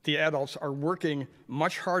 the adults are working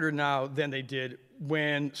much harder now than they did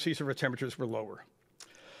when sea surface temperatures were lower.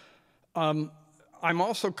 I'm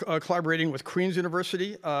also collaborating with Queen's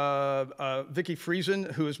University, Vicki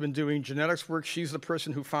Friesen, who has been doing genetics work. She's the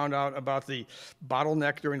person who found out about the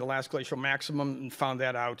bottleneck during the last glacial maximum and found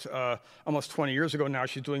that out almost 20 years ago now.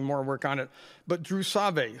 She's doing more work on it. But Drew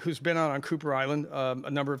Save, who's been out on Cooper Island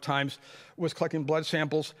a number of times, was collecting blood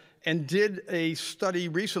samples and did a study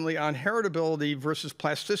recently on heritability versus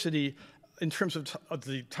plasticity in terms of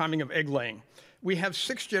the timing of egg laying. We have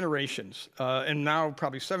 6 generations, and now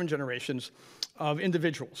probably 7 generations of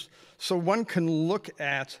individuals. So one can look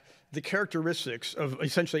at the characteristics of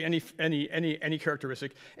essentially any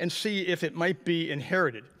characteristic and see if it might be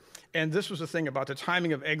inherited. And this was the thing about the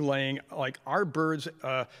timing of egg laying, like our birds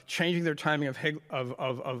changing their timing of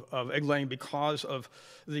egg laying because of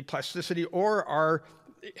the plasticity, or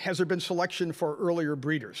has there been selection for earlier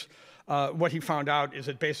breeders? What he found out is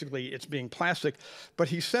that basically it's being plastic, but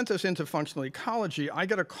he sent us into functional ecology. I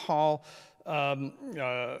got a call, or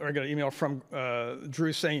I got an email from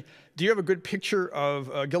Drew saying, do you have a good picture of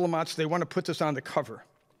guillemots? They want to put this on the cover.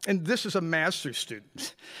 And this is a master's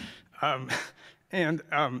student. And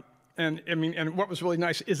what was really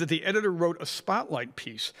nice is that the editor wrote a spotlight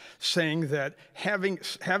piece saying that having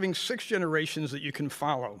 6 generations that you can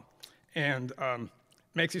follow and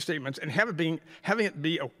make these statements and having it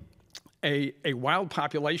be a wild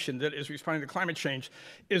population that is responding to climate change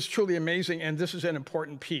is truly amazing, and this is an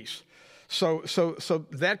important piece. So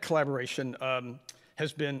that collaboration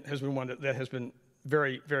has been one that has been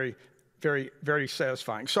very, very, very, very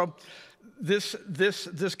satisfying. So this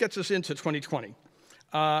gets us into 2020.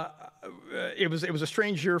 It was a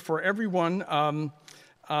strange year for everyone,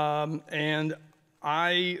 and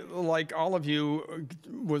I, like all of you,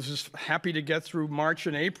 was just happy to get through March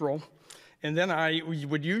and April. And then I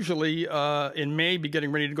would usually, in May, be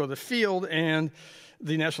getting ready to go to the field, and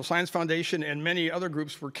the National Science Foundation and many other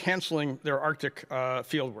groups were canceling their Arctic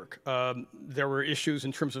field work. There were issues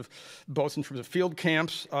in terms of field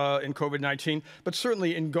camps in COVID-19, but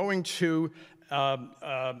certainly in going to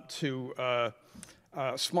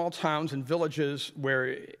small towns and villages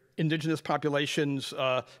where indigenous populations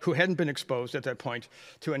who hadn't been exposed at that point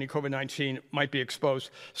to any COVID-19 might be exposed.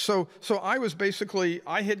 So I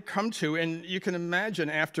had come to, and you can imagine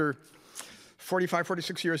after 45,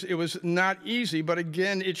 46 years, it was not easy, but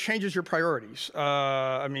again, it changes your priorities.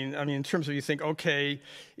 In terms of you think, okay,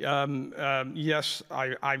 yes,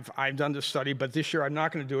 I've done this study, but this year I'm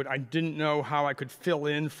not going to do it. I didn't know how I could fill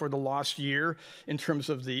in for the lost year in terms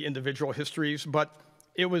of the individual histories, but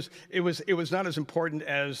it was not as important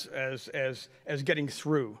as getting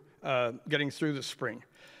through getting through the spring.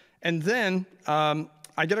 And then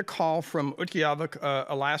I get a call from Utqiagvik,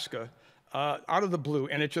 Alaska, out of the blue,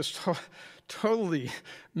 and it just totally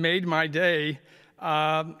made my day.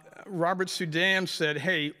 Robert Sudam said,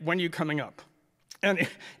 "Hey, when are you coming up?" And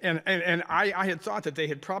I had thought that they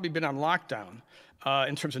had probably been on lockdown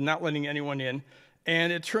in terms of not letting anyone in.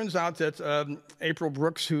 And it turns out that April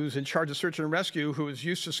Brooks, who's in charge of search and rescue, who is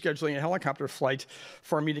used to scheduling a helicopter flight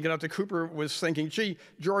for me to get out to Cooper, was thinking, gee,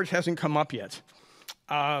 George hasn't come up yet,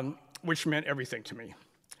 which meant everything to me.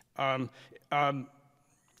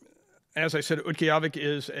 As I said, Utqiagvik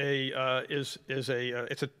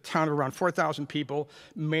it's a town of around 4,000 people,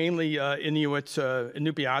 mainly Inuit,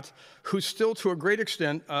 Inupiat, who still, to a great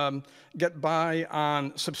extent, get by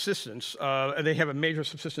on subsistence. They have a major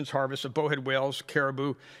subsistence harvest of bowhead whales,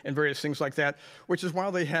 caribou, and various things like that, which is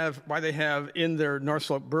why they have in their North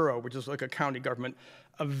Slope Borough, which is like a county government,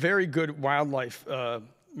 a very good wildlife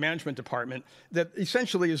management department that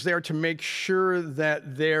essentially is there to make sure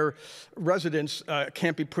that their residents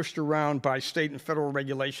can't be pushed around by state and federal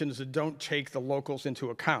regulations that don't take the locals into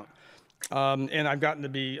account. And I've gotten to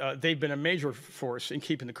be, they've been a major force in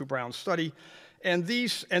keeping the Cooper Islands study. And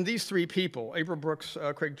these three people, April Brooks,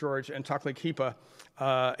 Craig George, and Taklik Hipa.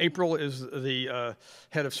 April is the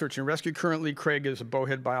head of search and rescue currently. Craig is a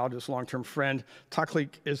bowhead biologist, long-term friend.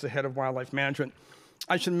 Taklik is the head of wildlife management.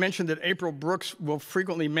 I should mention that April Brooks will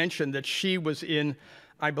frequently mention that she was in,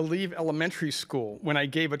 I believe, elementary school when I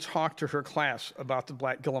gave a talk to her class about the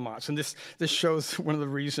Black Guillemots. And this shows one of the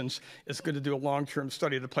reasons it's good to do a long-term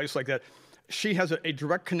study at a place like that. She has a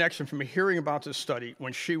direct connection from hearing about this study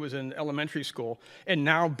when she was in elementary school and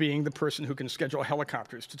now being the person who can schedule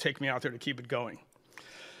helicopters to take me out there to keep it going.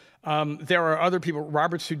 There are other people.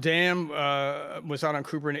 Robert Sudam was out on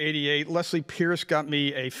Cooper in '88. Leslie Pierce got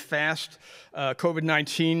me a fast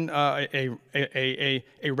COVID-19,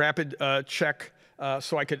 a rapid check,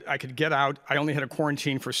 so I could get out. I only had a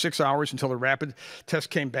quarantine for 6 hours until the rapid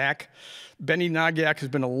test came back. Benny Nagyak has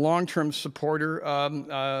been a long-term supporter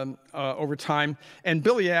over time, and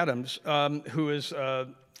Billy Adams, who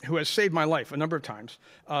has saved my life a number of times,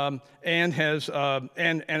 and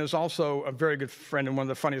is also a very good friend and one of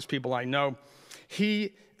the funniest people I know.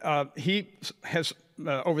 He has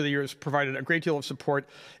over the years provided a great deal of support.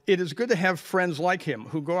 It is good to have friends like him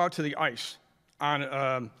who go out to the ice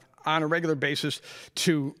on a regular basis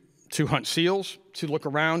to hunt seals, to look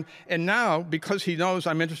around. And now, because he knows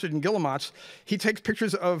I'm interested in guillemots, he takes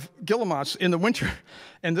pictures of guillemots in the winter.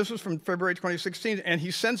 And this was from February 2016, and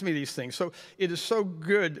he sends me these things. So it is so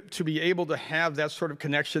good to be able to have that sort of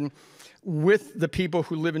connection with the people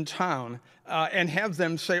who live in town and have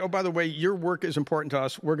them say, oh, by the way, your work is important to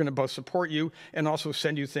us. We're going to both support you and also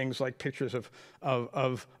send you things like pictures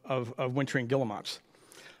of wintering guillemots.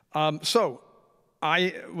 So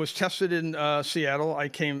I was tested in Seattle.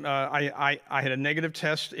 I had a negative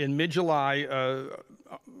test in mid-July,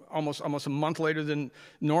 almost a month later than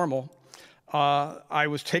normal. I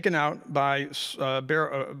was taken out by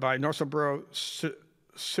North Slope Borough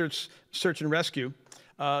Search and Rescue.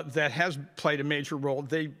 That has played a major role.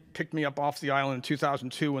 They picked me up off the island in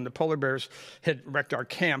 2002 when the polar bears had wrecked our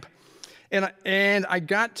camp, and I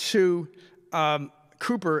got to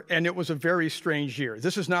Cooper, and it was a very strange year.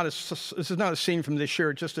 This is not a scene from this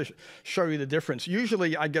year, just to show you the difference.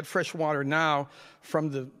 Usually, I get fresh water now from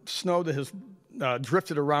the snow that has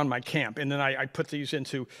drifted around my camp, and then I put these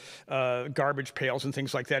into garbage pails and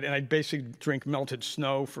things like that, and I basically drink melted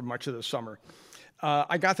snow for much of the summer.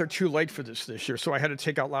 I got there too late for this year, so I had to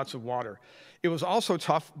take out lots of water. It was also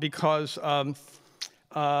tough because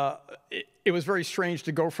it was very strange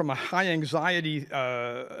to go from a high anxiety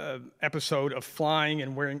episode of flying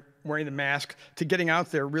and wearing the mask to getting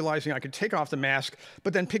out there, realizing I could take off the mask,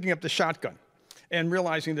 but then picking up the shotgun and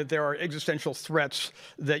realizing that there are existential threats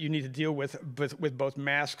that you need to deal with both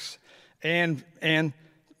masks and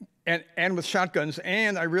with shotguns.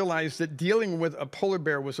 And I realized that dealing with a polar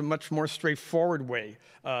bear was a much more straightforward way,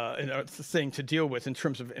 thing to deal with in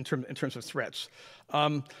terms of threats.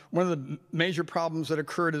 One of the major problems that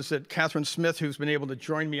occurred is that Catherine Smith, who's been able to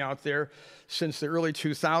join me out there since the early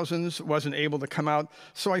 2000s, wasn't able to come out.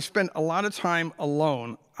 So I spent a lot of time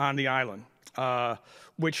alone on the island,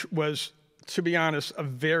 which was, to be honest, a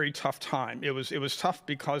very tough time. It was tough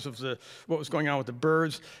because of what was going on with the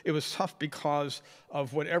birds. It was tough because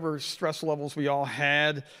of whatever stress levels we all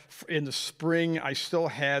had. In the spring, I still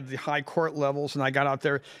had the high court levels, and I got out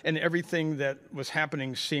there, and everything that was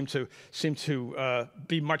happening seemed to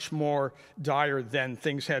be much more dire than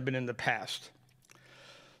things had been in the past.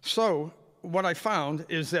 So what I found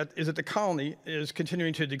is that the colony is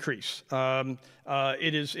continuing to decrease.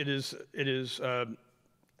 It is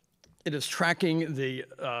It is tracking the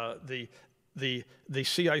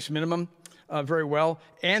sea ice minimum very well,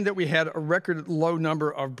 and that we had a record low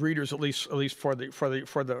number of breeders, at least for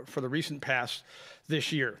the recent past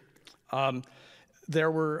this year.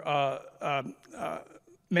 There were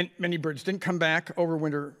many birds didn't come back.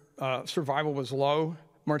 Overwinter survival was low.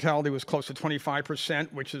 Mortality was close to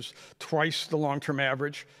 25%, which is twice the long-term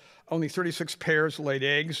average. Only 36 pairs laid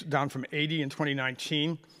eggs, down from 80 in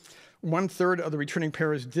 2019. 1/3 of the returning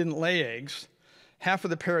pairs didn't lay eggs. Half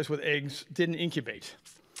of the pairs with eggs didn't incubate.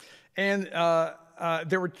 And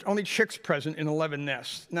there were only chicks present in 11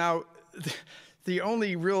 nests. Now, the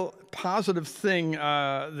only real positive thing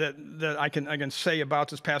that I can say about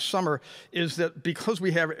this past summer is that because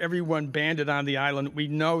we have everyone banded on the island, we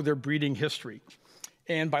know their breeding history.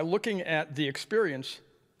 And by looking at the experience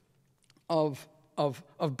of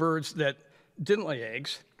birds that didn't lay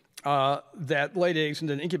eggs, that laid eggs and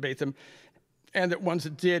didn't incubate them, and that ones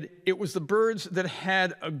that did, it was the birds that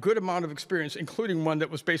had a good amount of experience, including one that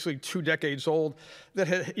was basically 2 decades old, that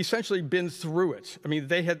had essentially been through it. I mean,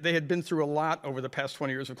 they had been through a lot over the past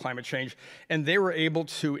 20 years of climate change, and they were able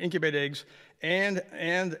to incubate eggs and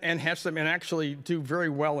hatch them and actually do very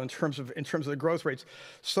well in terms of the growth rates.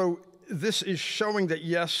 So this is showing that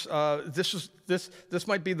yes, this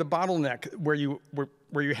might be the bottleneck where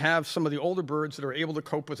you have some of the older birds that are able to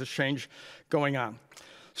cope with the change going on.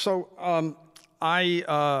 So I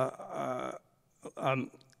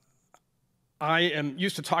am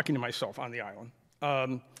used to talking to myself on the island,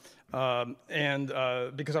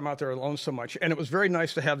 because I'm out there alone so much. And it was very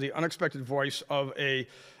nice to have the unexpected voice of a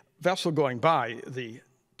vessel going by, the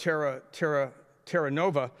Terra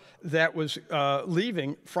Nova, that was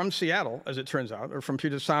leaving from Seattle, as it turns out, or from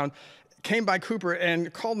Puget Sound, came by Cooper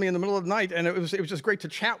and called me in the middle of the night, and it was just great to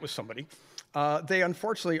chat with somebody. They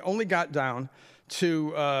unfortunately only got down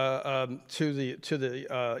to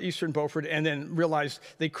the Eastern Beaufort, and then realized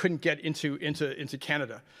they couldn't get into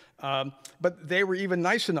Canada. But they were even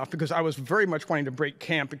nice enough, because I was very much wanting to break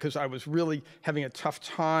camp, because I was really having a tough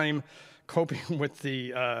time coping with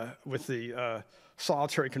the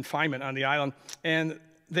solitary confinement on the island. And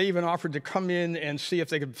they even offered to come in and see if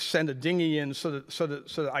they could send a dinghy in so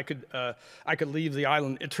that I could leave the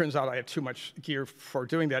island. It turns out I have too much gear for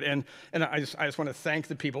doing that, and I just want to thank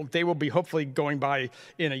the people. They will be hopefully going by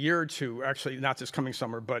in a year or two, actually not this coming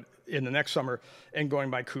summer, but in the next summer, and going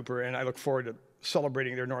by Cooper, and I look forward to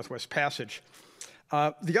celebrating their Northwest Passage.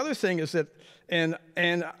 The other thing is that,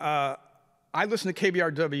 I listen to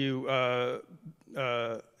KBRW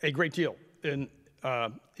a great deal in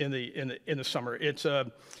the summer. It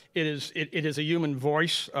is a human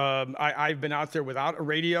voice. I've been out there without a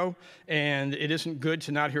radio, and it isn't good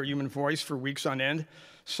to not hear a human voice for weeks on end.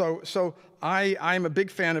 So I'm a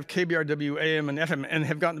big fan of KBRW AM and FM, and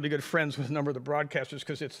have gotten to be good friends with a number of the broadcasters,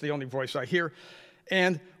 because it's the only voice I hear.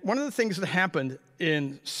 And one of the things that happened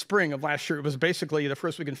in spring of last year, it was basically the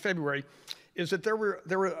first week in February, is that there were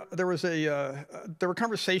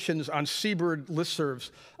conversations on seabird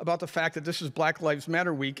listservs about the fact that this is Black Lives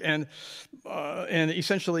Matter week, and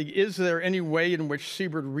essentially, is there any way in which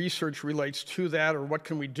seabird research relates to that, or what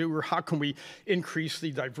can we do, or how can we increase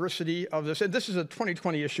the diversity of this? And this is a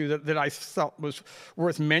 2020 issue that I thought was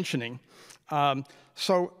worth mentioning.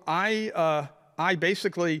 So I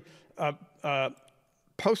basically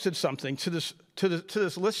posted something to this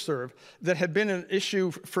listserv that had been an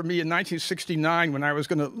issue for me in 1969, when I was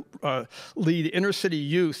going to lead inner city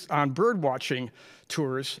youth on bird watching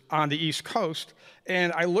tours on the East Coast.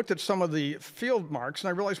 And I looked at some of the field marks, and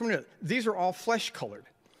I realized, wait a minute, these are all flesh colored.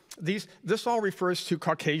 This all refers to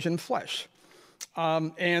Caucasian flesh,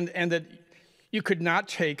 and that you could not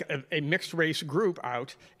take a mixed race group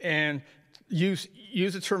out and use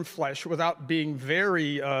the term flesh without being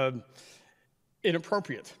very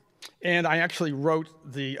inappropriate. And I actually wrote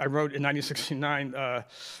in 1969,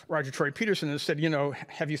 Roger Troy Peterson, and said,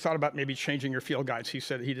 have you thought about maybe changing your field guides? He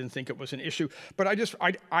said he didn't think it was an issue. But I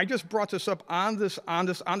just brought this up on this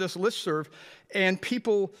listserv, and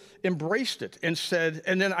people embraced it and said,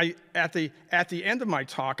 and then at the end of my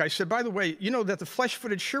talk, I said, by the way, that the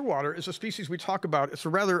flesh-footed shearwater is a species we talk about. It's a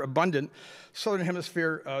rather abundant southern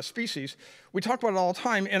hemisphere species. We talk about it all the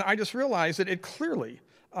time, and I just realized that it clearly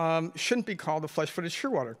shouldn't be called the flesh-footed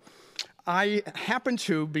shearwater. I happen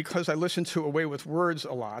to, because I listen to Away with Words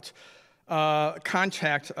a lot,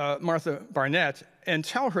 contact Martha Barnett and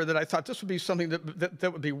tell her that I thought this would be something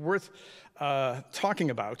that would be worth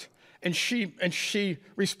talking about. And she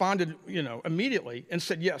responded, immediately and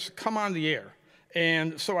said, yes, come on the air.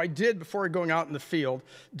 And so I did, before going out in the field,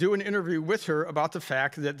 do an interview with her about the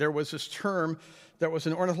fact that there was this term that was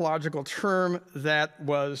an ornithological term that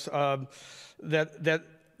was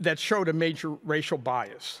that showed a major racial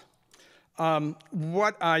bias.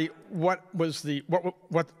 What the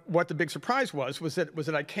big surprise was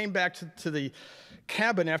that I came back to the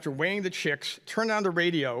cabin after weighing the chicks, turned on the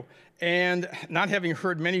radio, and not having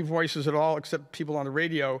heard many voices at all except people on the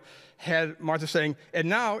radio, had Martha saying, "And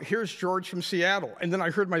now here's George from Seattle." And then I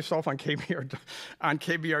heard myself on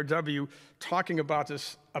KBRW talking about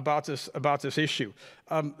this issue.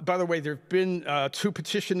 By the way, there have been 2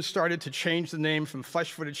 petitions started to change the name from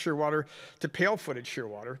flesh-footed shearwater to pale-footed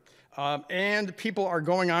shearwater. And people are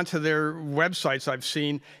going onto their websites, I've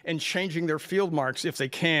seen, and changing their field marks if they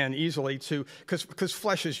can easily because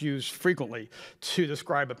flesh is used frequently to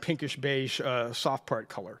describe a pinkish beige soft part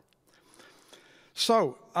color.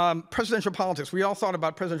 So, presidential politics. We all thought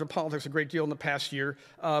about presidential politics a great deal in the past year.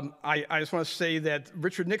 I just want to say that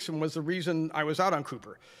Richard Nixon was the reason I was out on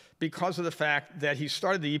Cooper, because of the fact that he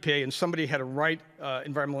started the EPA and somebody had to write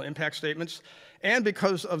environmental impact statements, and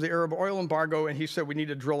because of the Arab oil embargo, and he said we need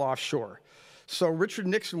to drill offshore. So Richard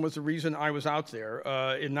Nixon was the reason I was out there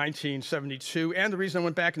in 1972, and the reason I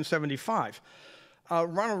went back in 75.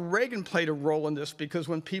 Ronald Reagan played a role in this, because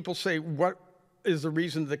when people say, what is the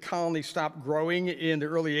reason the colony stopped growing in the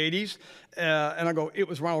early 80s? And I go, it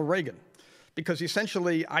was Ronald Reagan. Because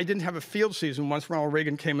essentially, I didn't have a field season once Ronald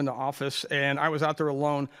Reagan came into office, and I was out there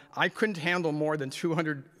alone. I couldn't handle more than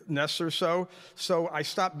 200 nests or so I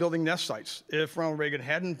stopped building nest sites. If Ronald Reagan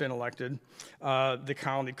hadn't been elected, the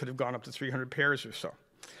colony could have gone up to 300 pairs or so.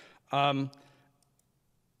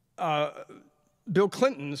 Bill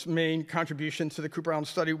Clinton's main contribution to the Cooper Island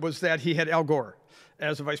study was that he had Al Gore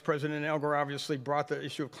as a vice president, and Al Gore obviously brought the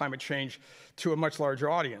issue of climate change to a much larger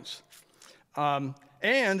audience.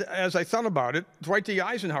 And as I thought about it, Dwight D.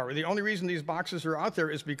 Eisenhower, the only reason these boxes are out there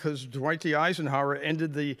is because Dwight D. Eisenhower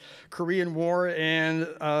ended the Korean War, and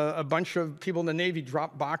a bunch of people in the Navy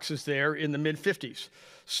dropped boxes there in the mid-50s.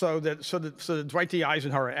 So that Dwight D.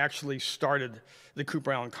 Eisenhower actually started the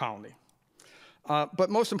Cooper Island colony. But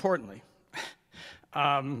most importantly,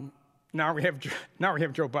 now we have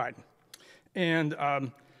Joe Biden. And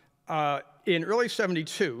in early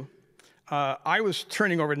 '72, I was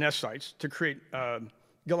turning over nest sites to create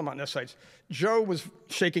Guillemot nest sites. Joe was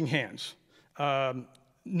shaking hands.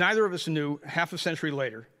 Neither of us knew, half a century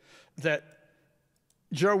later, that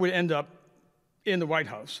Joe would end up in the White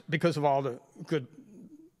House because of all the good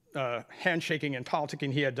handshaking and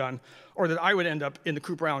politicking he had done, or that I would end up in the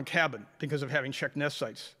Cooper Island cabin because of having checked nest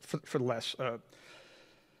sites for the last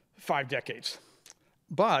 5 decades.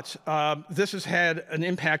 But this has had an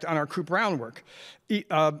impact on our Cooper Island work.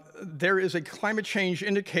 There is a climate change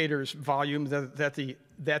indicators volume that the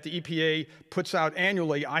EPA puts out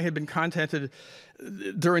annually. I had been contacted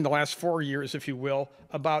during the last 4 years, if you will,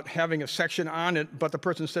 about having a section on it, but the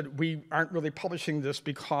person said, we aren't really publishing this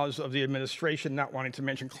because of the administration not wanting to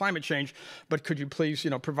mention climate change, but could you please,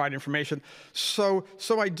 provide information? So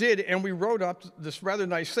I did, and we wrote up this rather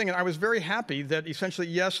nice thing, and I was very happy that essentially,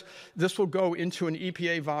 yes, this will go into an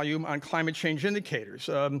EPA volume on climate change indicators.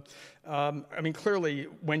 I mean, clearly,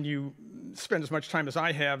 when you spend as much time as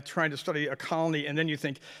I have trying to study a colony, and then you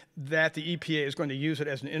think that the EPA is going to use it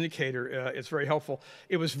as an indicator, it's very helpful.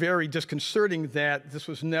 It was very disconcerting that this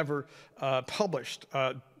was never published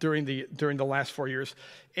during the last 4 years.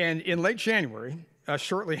 And in late January,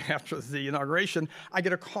 shortly after the inauguration, I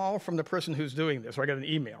get a call from the person who's doing this, or I get an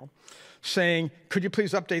email saying, could you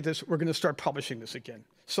please update this? We're going to start publishing this again.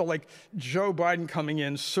 So like Joe Biden coming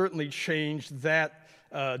in certainly changed that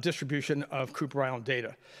distribution of Cooper Island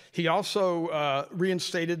data. He also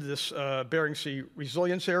reinstated this Bering Sea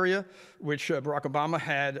resilience area, which Barack Obama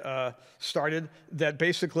had started, that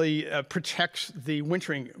basically protects the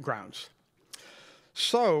wintering grounds.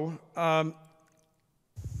 So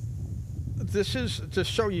this is to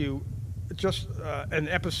show you just an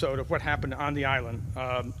episode of what happened on the island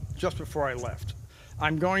just before I left.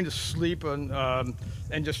 I'm going to sleep and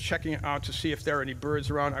just checking out to see if there are any birds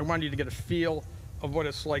around. I wanted you to get a feel of what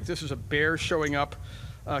it's like. This is a bear showing up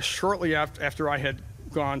shortly after I had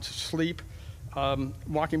gone to sleep,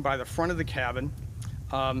 walking by the front of the cabin.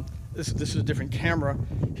 This is a different camera.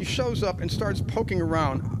 He shows up and starts poking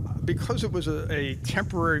around. Because it was a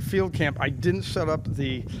temporary field camp, I didn't set up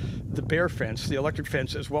the bear fence, the electric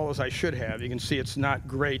fence, as well as I should have. You can see it's not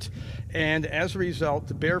great. And as a result,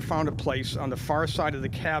 the bear found a place on the far side of the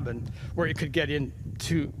cabin where it could get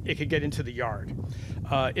into the yard.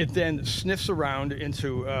 It then sniffs around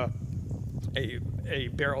into a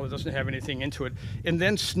barrel that doesn't have anything into it, and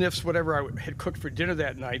then sniffs whatever I had cooked for dinner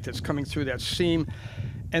that night that's coming through that seam.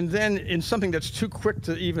 And then, in something that's too quick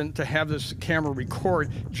to have this camera record,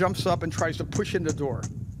 jumps up and tries to push in the door.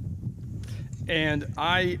 And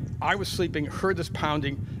I was sleeping, heard this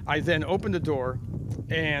pounding. I then open the door,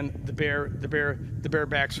 and the bear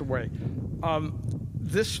backs away.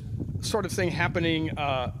 This sort of thing happening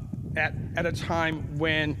at a time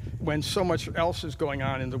when so much else is going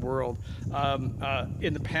on in the world.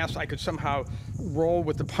 In the past, I could somehow roll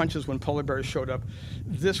with the punches when polar bears showed up.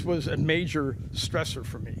 This was a major stressor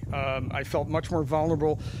for me. I felt much more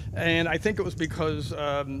vulnerable, and I think it was because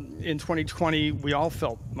in 2020 we all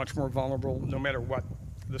felt much more vulnerable, no matter what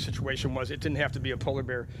the situation was. It didn't have to be a polar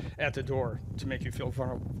bear at the door to make you feel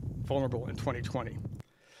vulnerable in 2020.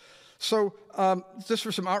 So just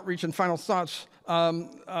for some outreach and final thoughts,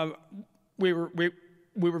 we were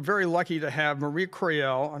very lucky to have Maria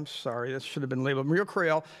Coriel, I'm sorry, that should have been labeled, Maria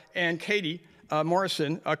Coriel and Katie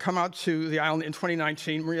Morrison come out to the island in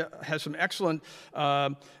 2019. Maria has some excellent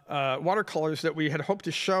watercolors that we had hoped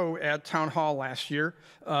to show at Town Hall last year,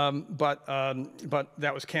 but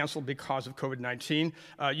that was canceled because of COVID-19.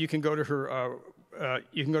 You can go to her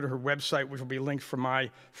website, which will be linked from my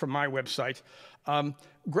website.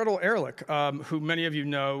 Gretel Ehrlich, who many of you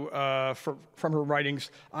know from her writings,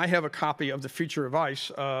 I have a copy of The Future of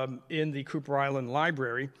Ice in the Cooper Island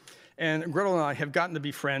Library. And Gretel and I have gotten to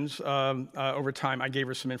be friends over time. I gave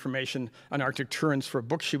her some information on Arctic terns for a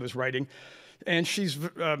book she was writing. And she's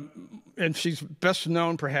best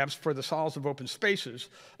known, perhaps, for the Solace of Open Spaces,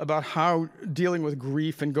 about how dealing with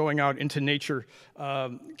grief and going out into nature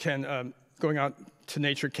can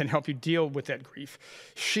help you deal with that grief.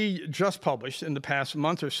 She just published in the past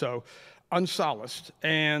month or so Unsolaced,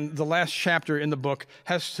 and the last chapter in the book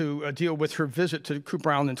has to deal with her visit to Cooper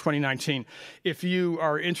Island in 2019. If you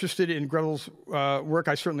are interested in Gretel's work,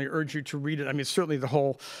 I certainly urge you to read it. I mean, certainly the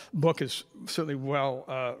whole book is certainly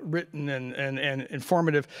well written and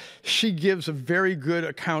informative. She gives a very good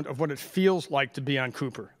account of what it feels like to be on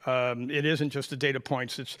Cooper. It isn't just the data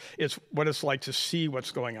points, it's what it's like to see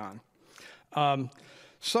what's going on.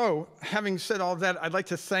 So, having said all that, I'd like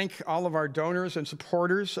to thank all of our donors and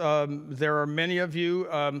supporters. There are many of you,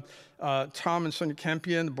 Tom and Sonia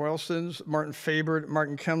Kempion, the Boylstons, Martin Faber,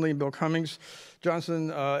 Martin Kenley, and Bill Cummings,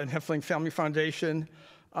 Johnson and Heffling Family Foundation.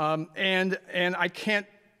 And I can't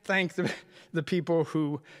thank the people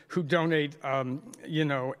who donate,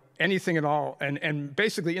 anything at all, and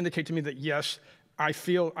basically indicate to me that, yes, I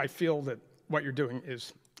feel that what you're doing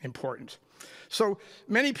is important. So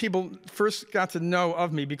many people first got to know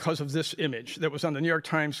of me because of this image that was on the New York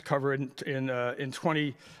Times cover in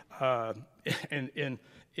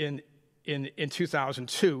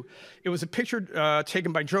 2002. It was a picture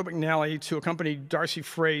taken by Joe McNally to accompany Darcy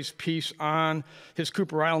Frey's piece on his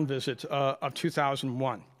Cooper Island visit of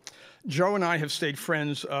 2001. Joe and I have stayed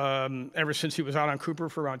friends ever since he was out on Cooper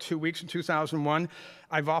for around 2 weeks in 2001.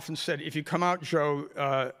 I've often said, if you come out,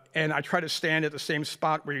 Joe, and I try to stand at the same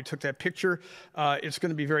spot where you took that picture, it's going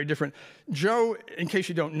to be very different. Joe, in case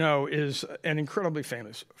you don't know, is an incredibly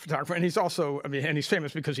famous photographer, and he's also, and he's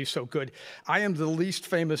famous because he's so good. I am the least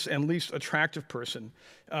famous and least attractive person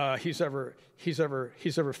he's ever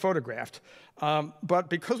photographed. But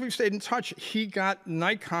because we've stayed in touch, he got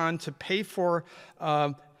Nikon to pay for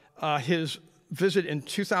his visit in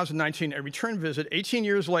 2019, a return visit 18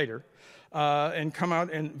 years later, and come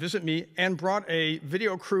out and visit me, and brought a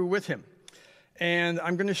video crew with him. And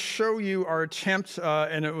I'm going to show you our attempt,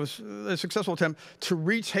 and it was a successful attempt, to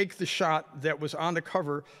retake the shot that was on the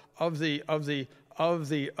cover of the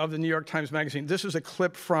New York Times Magazine. This is a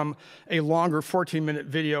clip from a longer 14-minute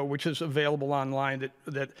video, which is available online,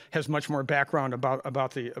 that has much more background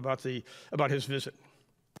about his visit.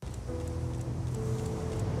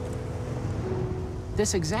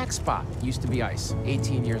 This exact spot used to be ice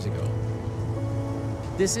 18 years ago.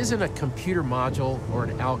 This isn't a computer module or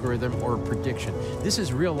an algorithm or a prediction. This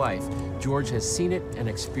is real life. George has seen it and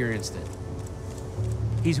experienced it.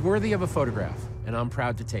 He's worthy of a photograph, and I'm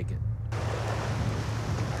proud to take it.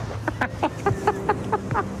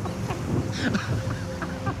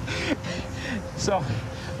 So,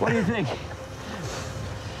 what do you think?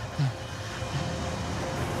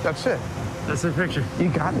 That's it. That's the picture. You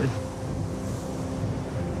got it.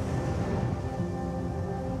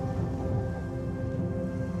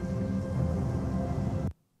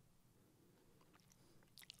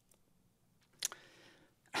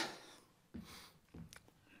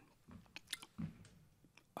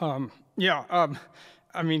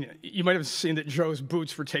 I mean, you might have seen that Joe's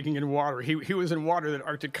boots were taking in water. He was in water that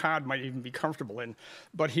Arctic cod might even be comfortable in.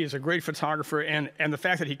 But he is a great photographer, and the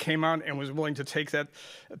fact that he came out and was willing to take that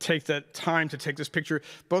time to take this picture.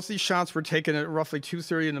 Both these shots were taken at roughly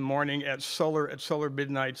 2:30 in the morning at solar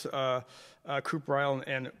midnight, Cooper Island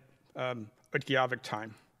and Utqiagvik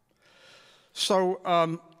time. So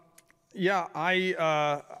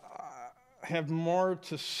have more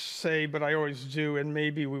to say, but I always do, and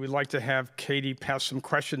maybe we would like to have Katie pass some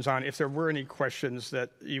questions on if there were any questions that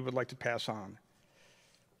you would like to pass on.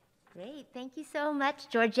 Great, thank you so much,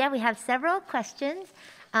 George. Yeah, we have several questions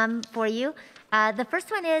for you. The first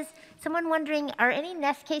one is someone wondering, are any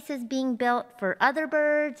nest cases being built for other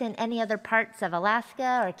birds in any other parts of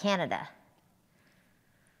Alaska or Canada?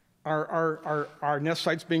 Are nest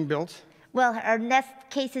sites being built? Well, are nest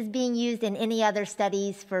cases being used in any other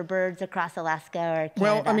studies for birds across Alaska or Canada?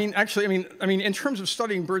 Well, I mean, actually, in terms of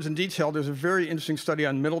studying birds in detail, there's a very interesting study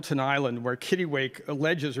on Middleton Island where kittiwake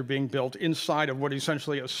ledges are being built inside of what is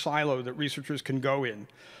essentially a silo that researchers can go in.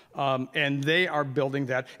 And they are building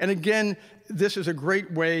that. And again, this is a great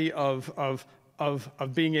way of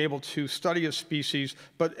being able to study a species,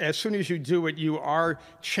 but as soon as you do it, you are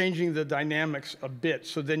changing the dynamics a bit.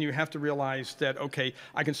 So then you have to realize that, okay,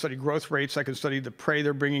 I can study growth rates, I can study the prey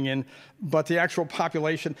they're bringing in, but the actual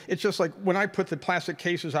population, it's just like when I put the plastic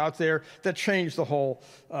cases out there, that changed the whole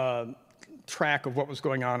track of what was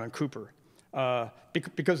going on Cooper.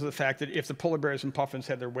 Because of the fact that if the polar bears and puffins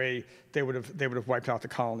had their way, they would have wiped out the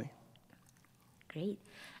colony. Great.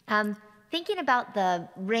 Thinking about the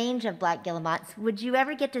range of black guillemots, would you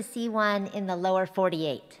ever get to see one in the lower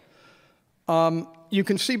 48? You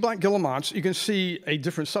can see black guillemots. You can see a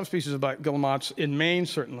different subspecies of black guillemots in Maine,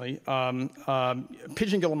 certainly.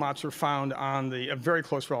 Pigeon guillemots are found on a very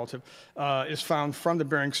close relative, is found from the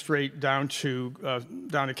Bering Strait down to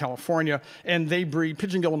California, and they breed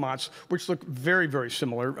pigeon guillemots, which look very, very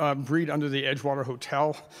similar. Breed under the Edgewater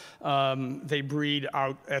Hotel. They breed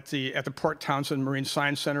out at the Port Townsend Marine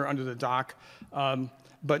Science Center under the dock.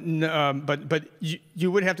 But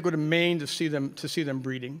you would have to go to Maine to see them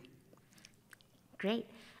breeding. Great.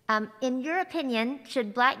 In your opinion,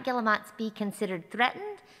 should black guillemots be considered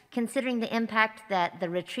threatened, considering the impact that the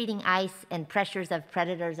retreating ice and pressures of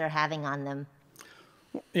predators are having on them?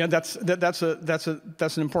 Yeah, that's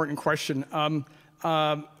an important question.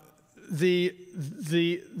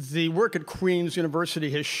 The work at Queen's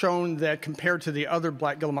University has shown that compared to the other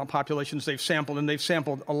black guillemot populations they've sampled, and they've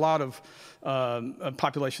sampled a lot of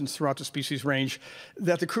populations throughout the species range,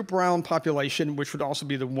 that the Cooper Island population, which would also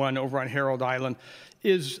be the one over on Herald Island,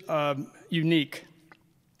 is unique.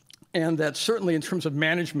 And that certainly in terms of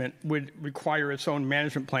management would require its own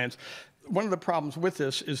management plans. One of the problems with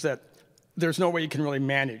this is that there's no way you can really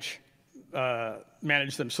manage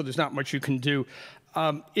them, so there's not much you can do.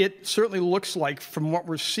 It certainly looks like, from what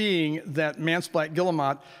we're seeing, that Manse black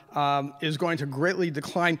guillemot is going to greatly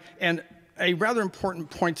decline. And a rather important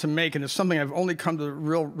point to make, and it's something I've only come to the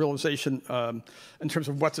realization in terms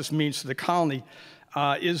of what this means to the colony,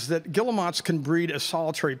 is that guillemots can breed as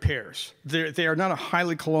solitary pairs. They are not a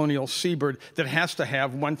highly colonial seabird that has to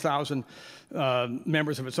have 1,000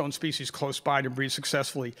 members of its own species close by to breed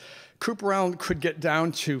successfully. Cooper Island could get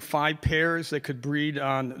down to 5 pairs. They could breed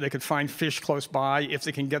on. They could find fish close by if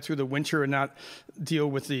they can get through the winter and not deal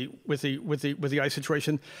with the ice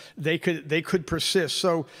situation. They could persist.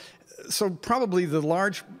 So probably the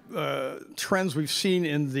large trends we've seen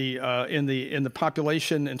in the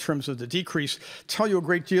population in terms of the decrease tell you a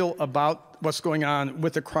great deal about what's going on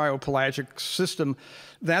with the cryopelagic system.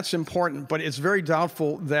 That's important, but it's very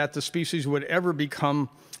doubtful that the species would ever become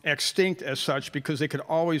extinct as such, because they could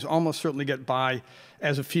always almost certainly get by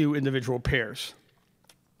as a few individual pairs.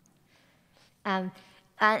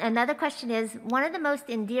 Another question is, one of the most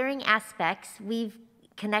endearing aspects we've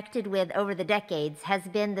connected with over the decades has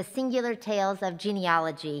been the singular tales of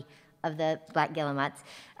genealogy of the black guillemots.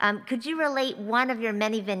 Could you relate one of your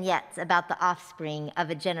many vignettes about the offspring of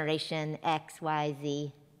a generation X, Y,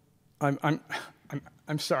 Z?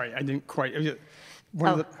 I'm sorry, I didn't quite.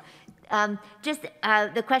 The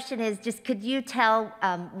question is, just could you tell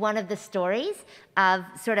one of the stories of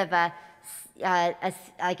sort of like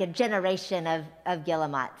a generation of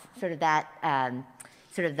guillemots, sort of that.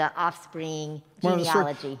 Sort of the offspring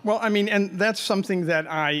genealogy. Well, I mean, and that's something that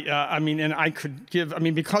and I could give. I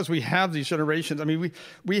mean, because we have these generations. I mean,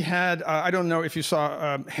 we had. I don't know if you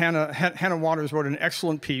saw Hannah Waters wrote an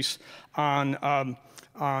excellent piece on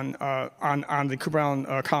the Cooper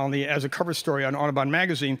Island colony as a cover story on Audubon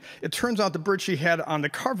magazine. It turns out the bird she had on the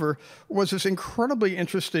cover was this incredibly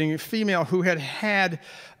interesting female who had.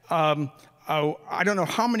 I don't know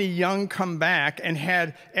how many young come back and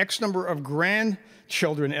had X number of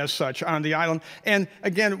grandchildren as such on the island. And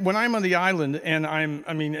again, when I'm on the island and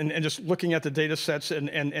and just looking at the data sets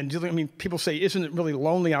and dealing, people say, isn't it really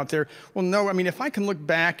lonely out there? Well, no, if I can look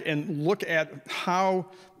back and look at how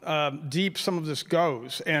deep some of this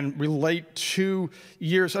goes and relate to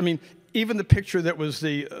years, even the picture that was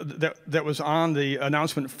that was on the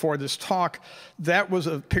announcement for this talk, that was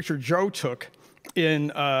a picture Joe took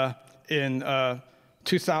in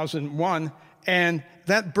 2001, and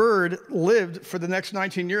that bird lived for the next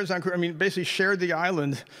 19 years. I mean, basically shared the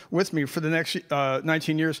island with me for the next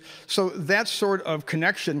 19 years. So that sort of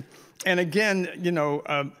connection, and again, you know,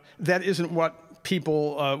 that isn't what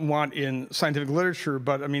people want in scientific literature,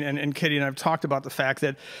 but I mean, and Katie and I have talked about the fact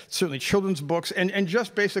that certainly children's books and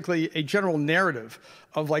just basically a general narrative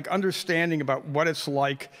of like understanding about what it's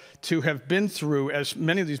like to have been through, as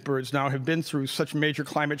many of these birds now have been through, such major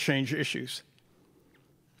climate change issues.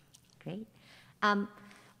 Great.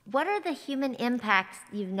 What are the human impacts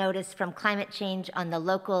you've noticed from climate change on the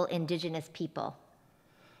local indigenous people?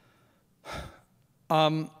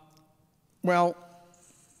 Well,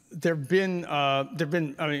 there've been. I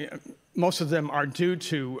mean, most of them are due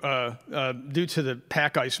to the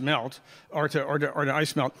pack ice melt or to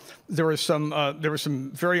ice melt. There were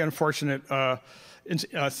some very unfortunate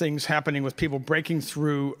things happening with people breaking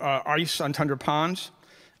through ice on tundra ponds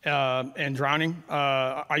and drowning.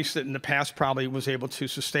 Ice that in the past probably was able to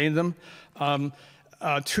sustain them.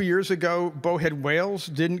 2 years ago, bowhead whales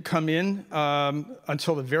didn't come in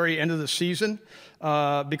until the very end of the season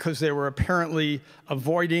because they were apparently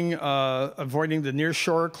avoiding the near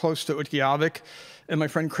shore close to Utqiagvik. And my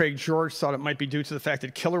friend Craig George thought it might be due to the fact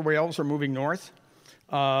that killer whales are moving north,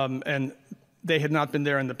 and they had not been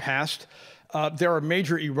there in the past. There are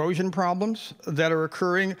major erosion problems that are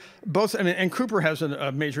occurring. And Cooper has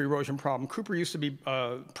a major erosion problem. Cooper used to be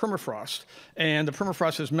permafrost, and the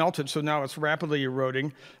permafrost has melted, so now it's rapidly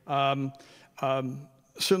eroding.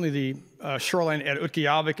 Certainly the shoreline at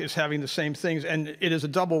Utqiagvik is having the same things, and it is a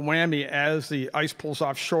double whammy. As the ice pulls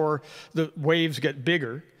offshore, the waves get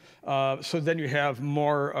bigger. So then you have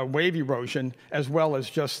more wave erosion, as well as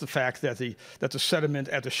just the fact that the sediment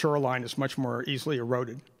at the shoreline is much more easily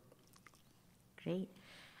eroded. Great.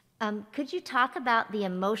 Could you talk about the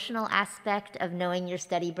emotional aspect of knowing your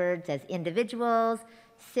study birds as individuals,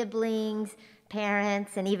 siblings,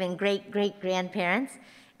 parents, and even great-great-grandparents?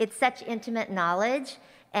 It's such intimate knowledge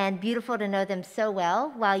and beautiful to know them so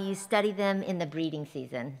well while you study them in the breeding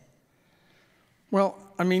season. Well,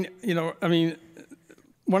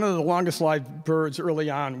 one of the longest lived birds early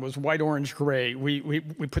on was white, orange, gray. We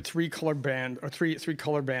put three color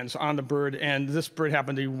bands on the bird, and this bird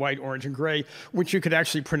happened to be white, orange, and gray, which you could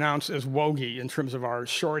actually pronounce as Wogie in terms of our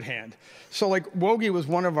shorthand. So like Wogie was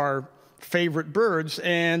one of our favorite birds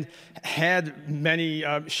and had many,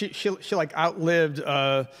 she like outlived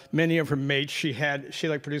many of her mates. She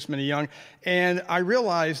like produced many young. And I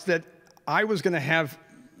realized that I was gonna have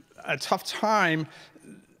a tough time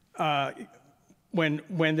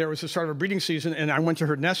when there was the start of a breeding season and I went to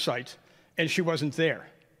her nest site and she wasn't there.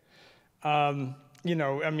 It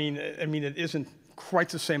isn't quite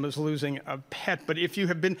the same as losing a pet, but if you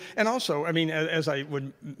have been, and also, as I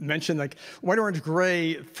would mention, like white, orange,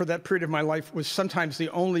 gray for that period of my life was sometimes the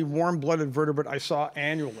only warm-blooded vertebrate I saw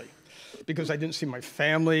annually, because I didn't see my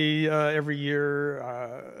family every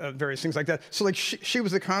year, various things like that. So like she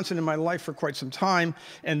was the constant in my life for quite some time,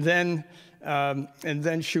 and then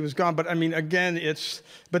she was gone. But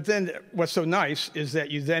but then what's so nice is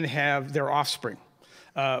that you then have their offspring,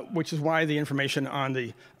 which is why the information on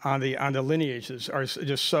the lineages are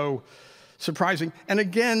just so surprising. And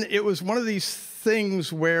again, it was one of these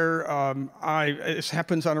things where this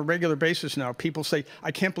happens on a regular basis now. People say,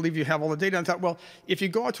 "I can't believe you have all the data." I thought, well, if you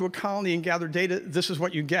go out to a colony and gather data, this is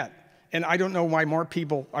what you get. And I don't know why more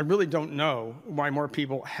people. I really don't know why more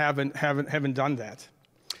people haven't done that.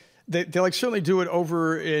 They certainly do it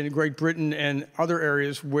over in Great Britain and other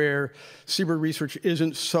areas where seabird research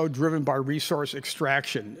isn't so driven by resource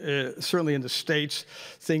extraction. Certainly in the States,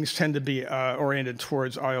 things tend to be oriented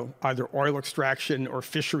towards either oil extraction or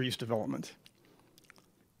fisheries development.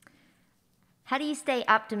 How do you stay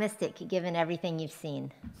optimistic given everything you've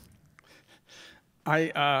seen?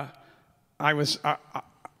 I was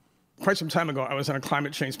quite some time ago. I was on a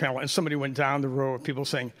climate change panel, and somebody went down the row of people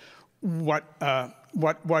saying, why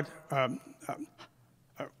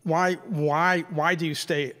do you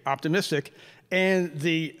stay optimistic? And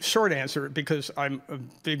the short answer, because I'm a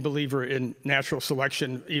big believer in natural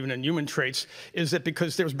selection, even in human traits, is that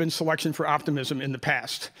because there's been selection for optimism in the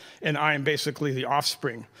past, and I am basically the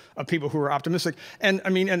offspring of people who are optimistic. And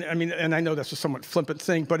I know that's a somewhat flippant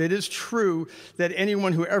thing, but it is true that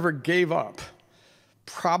anyone who ever gave up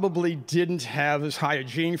probably didn't have as high a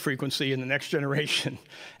gene frequency in the next generation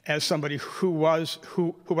as somebody who was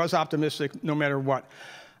optimistic no matter what.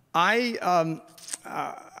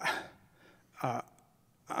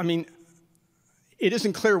 it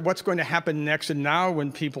isn't clear what's going to happen next. And now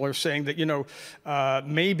when people are saying that,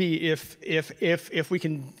 maybe if we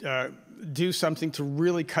can do something to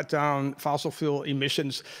really cut down fossil fuel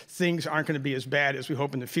emissions, things aren't going to be as bad as we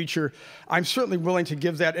hope in the future. I'm certainly willing to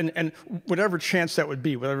give that, and whatever chance that would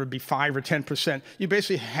be, whether it be 5 or 10%, you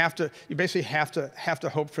basically have to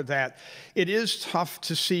hope for that. It is tough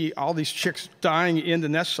to see all these chicks dying in the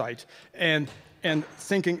nest site, and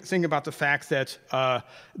thinking about the fact that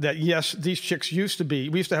that yes, these chicks we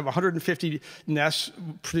used to have 150 nests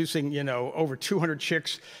producing over 200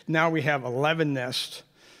 chicks. Now we have 11 nests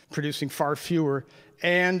producing far fewer,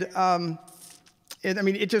 and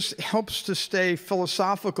it just helps to stay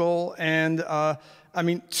philosophical. And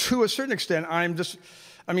to a certain extent,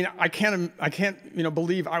 I can't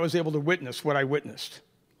believe I was able to witness what I witnessed.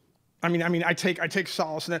 I take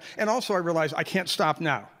solace in that, and also I realize I can't stop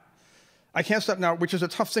now. I can't stop now, which is a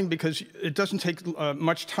tough thing because it doesn't take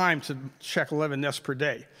much time to check 11 nests per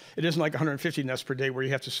day. It isn't like 150 nests per day where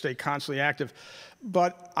you have to stay constantly active.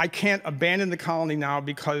 But I can't abandon the colony now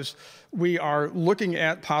because we are looking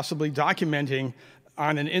at possibly documenting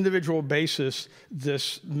on an individual basis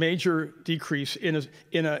this major decrease in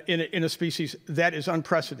a species that is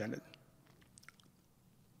unprecedented.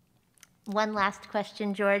 One last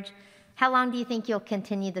question, George. How long do you think you'll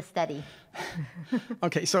continue the study?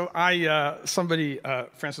 Okay, so somebody,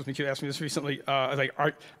 Francis McHugh asked me this recently, like,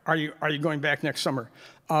 are you going back next summer?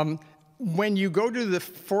 When you go to the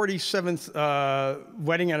 47th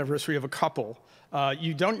wedding anniversary of a couple,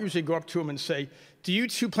 you don't usually go up to them and say, do you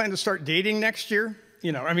two plan to start dating next year?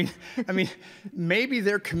 Maybe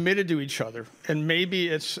they're committed to each other, and maybe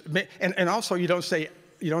it's, and also you don't say,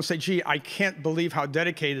 gee, I can't believe how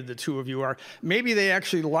dedicated the two of you are. Maybe they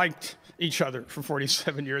actually liked each other for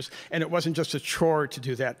 47 years, and it wasn't just a chore to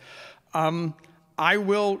do that. I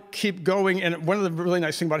will keep going, and one of the really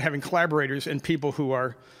nice things about having collaborators and people who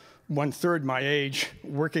are 1/3 my age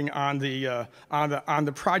working on the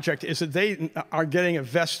project is that they are getting a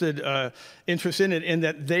vested interest in it, in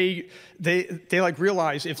that they like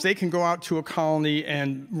realize if they can go out to a colony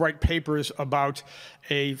and write papers about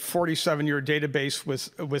a 47-year database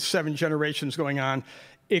with 7 generations going on,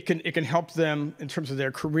 it can help them in terms of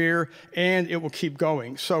their career, and it will keep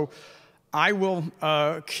going. So I will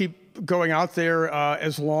keep going out there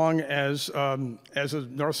as long as a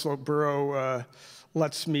North Slope Borough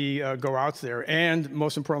lets me go out there, and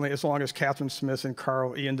most importantly, as long as Catherine Smith and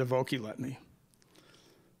Carl Ian Divoky let me.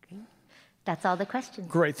 That's all the questions.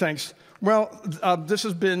 Great, thanks. Well, this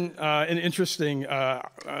has been an interesting,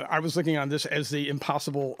 I was looking on this as the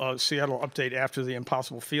impossible Seattle update after the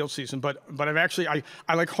impossible field season, but I've actually,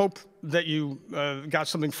 I like hope that you got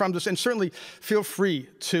something from this, and certainly feel free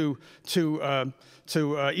to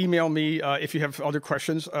email me if you have other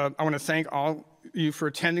questions. I want to thank all you for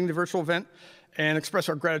attending the virtual event and express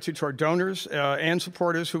our gratitude to our donors and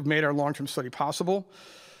supporters who've made our long-term study possible.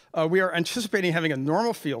 We are anticipating having a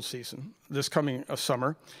normal field season this coming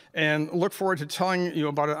summer, and look forward to telling you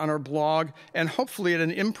about it on our blog and hopefully at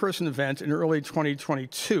an in-person event in early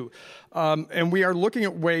 2022. And we are looking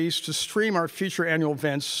at ways to stream our future annual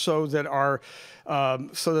events so that our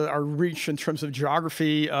reach in terms of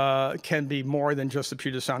geography can be more than just the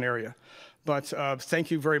Puget Sound area. But thank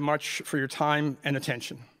you very much for your time and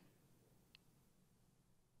attention.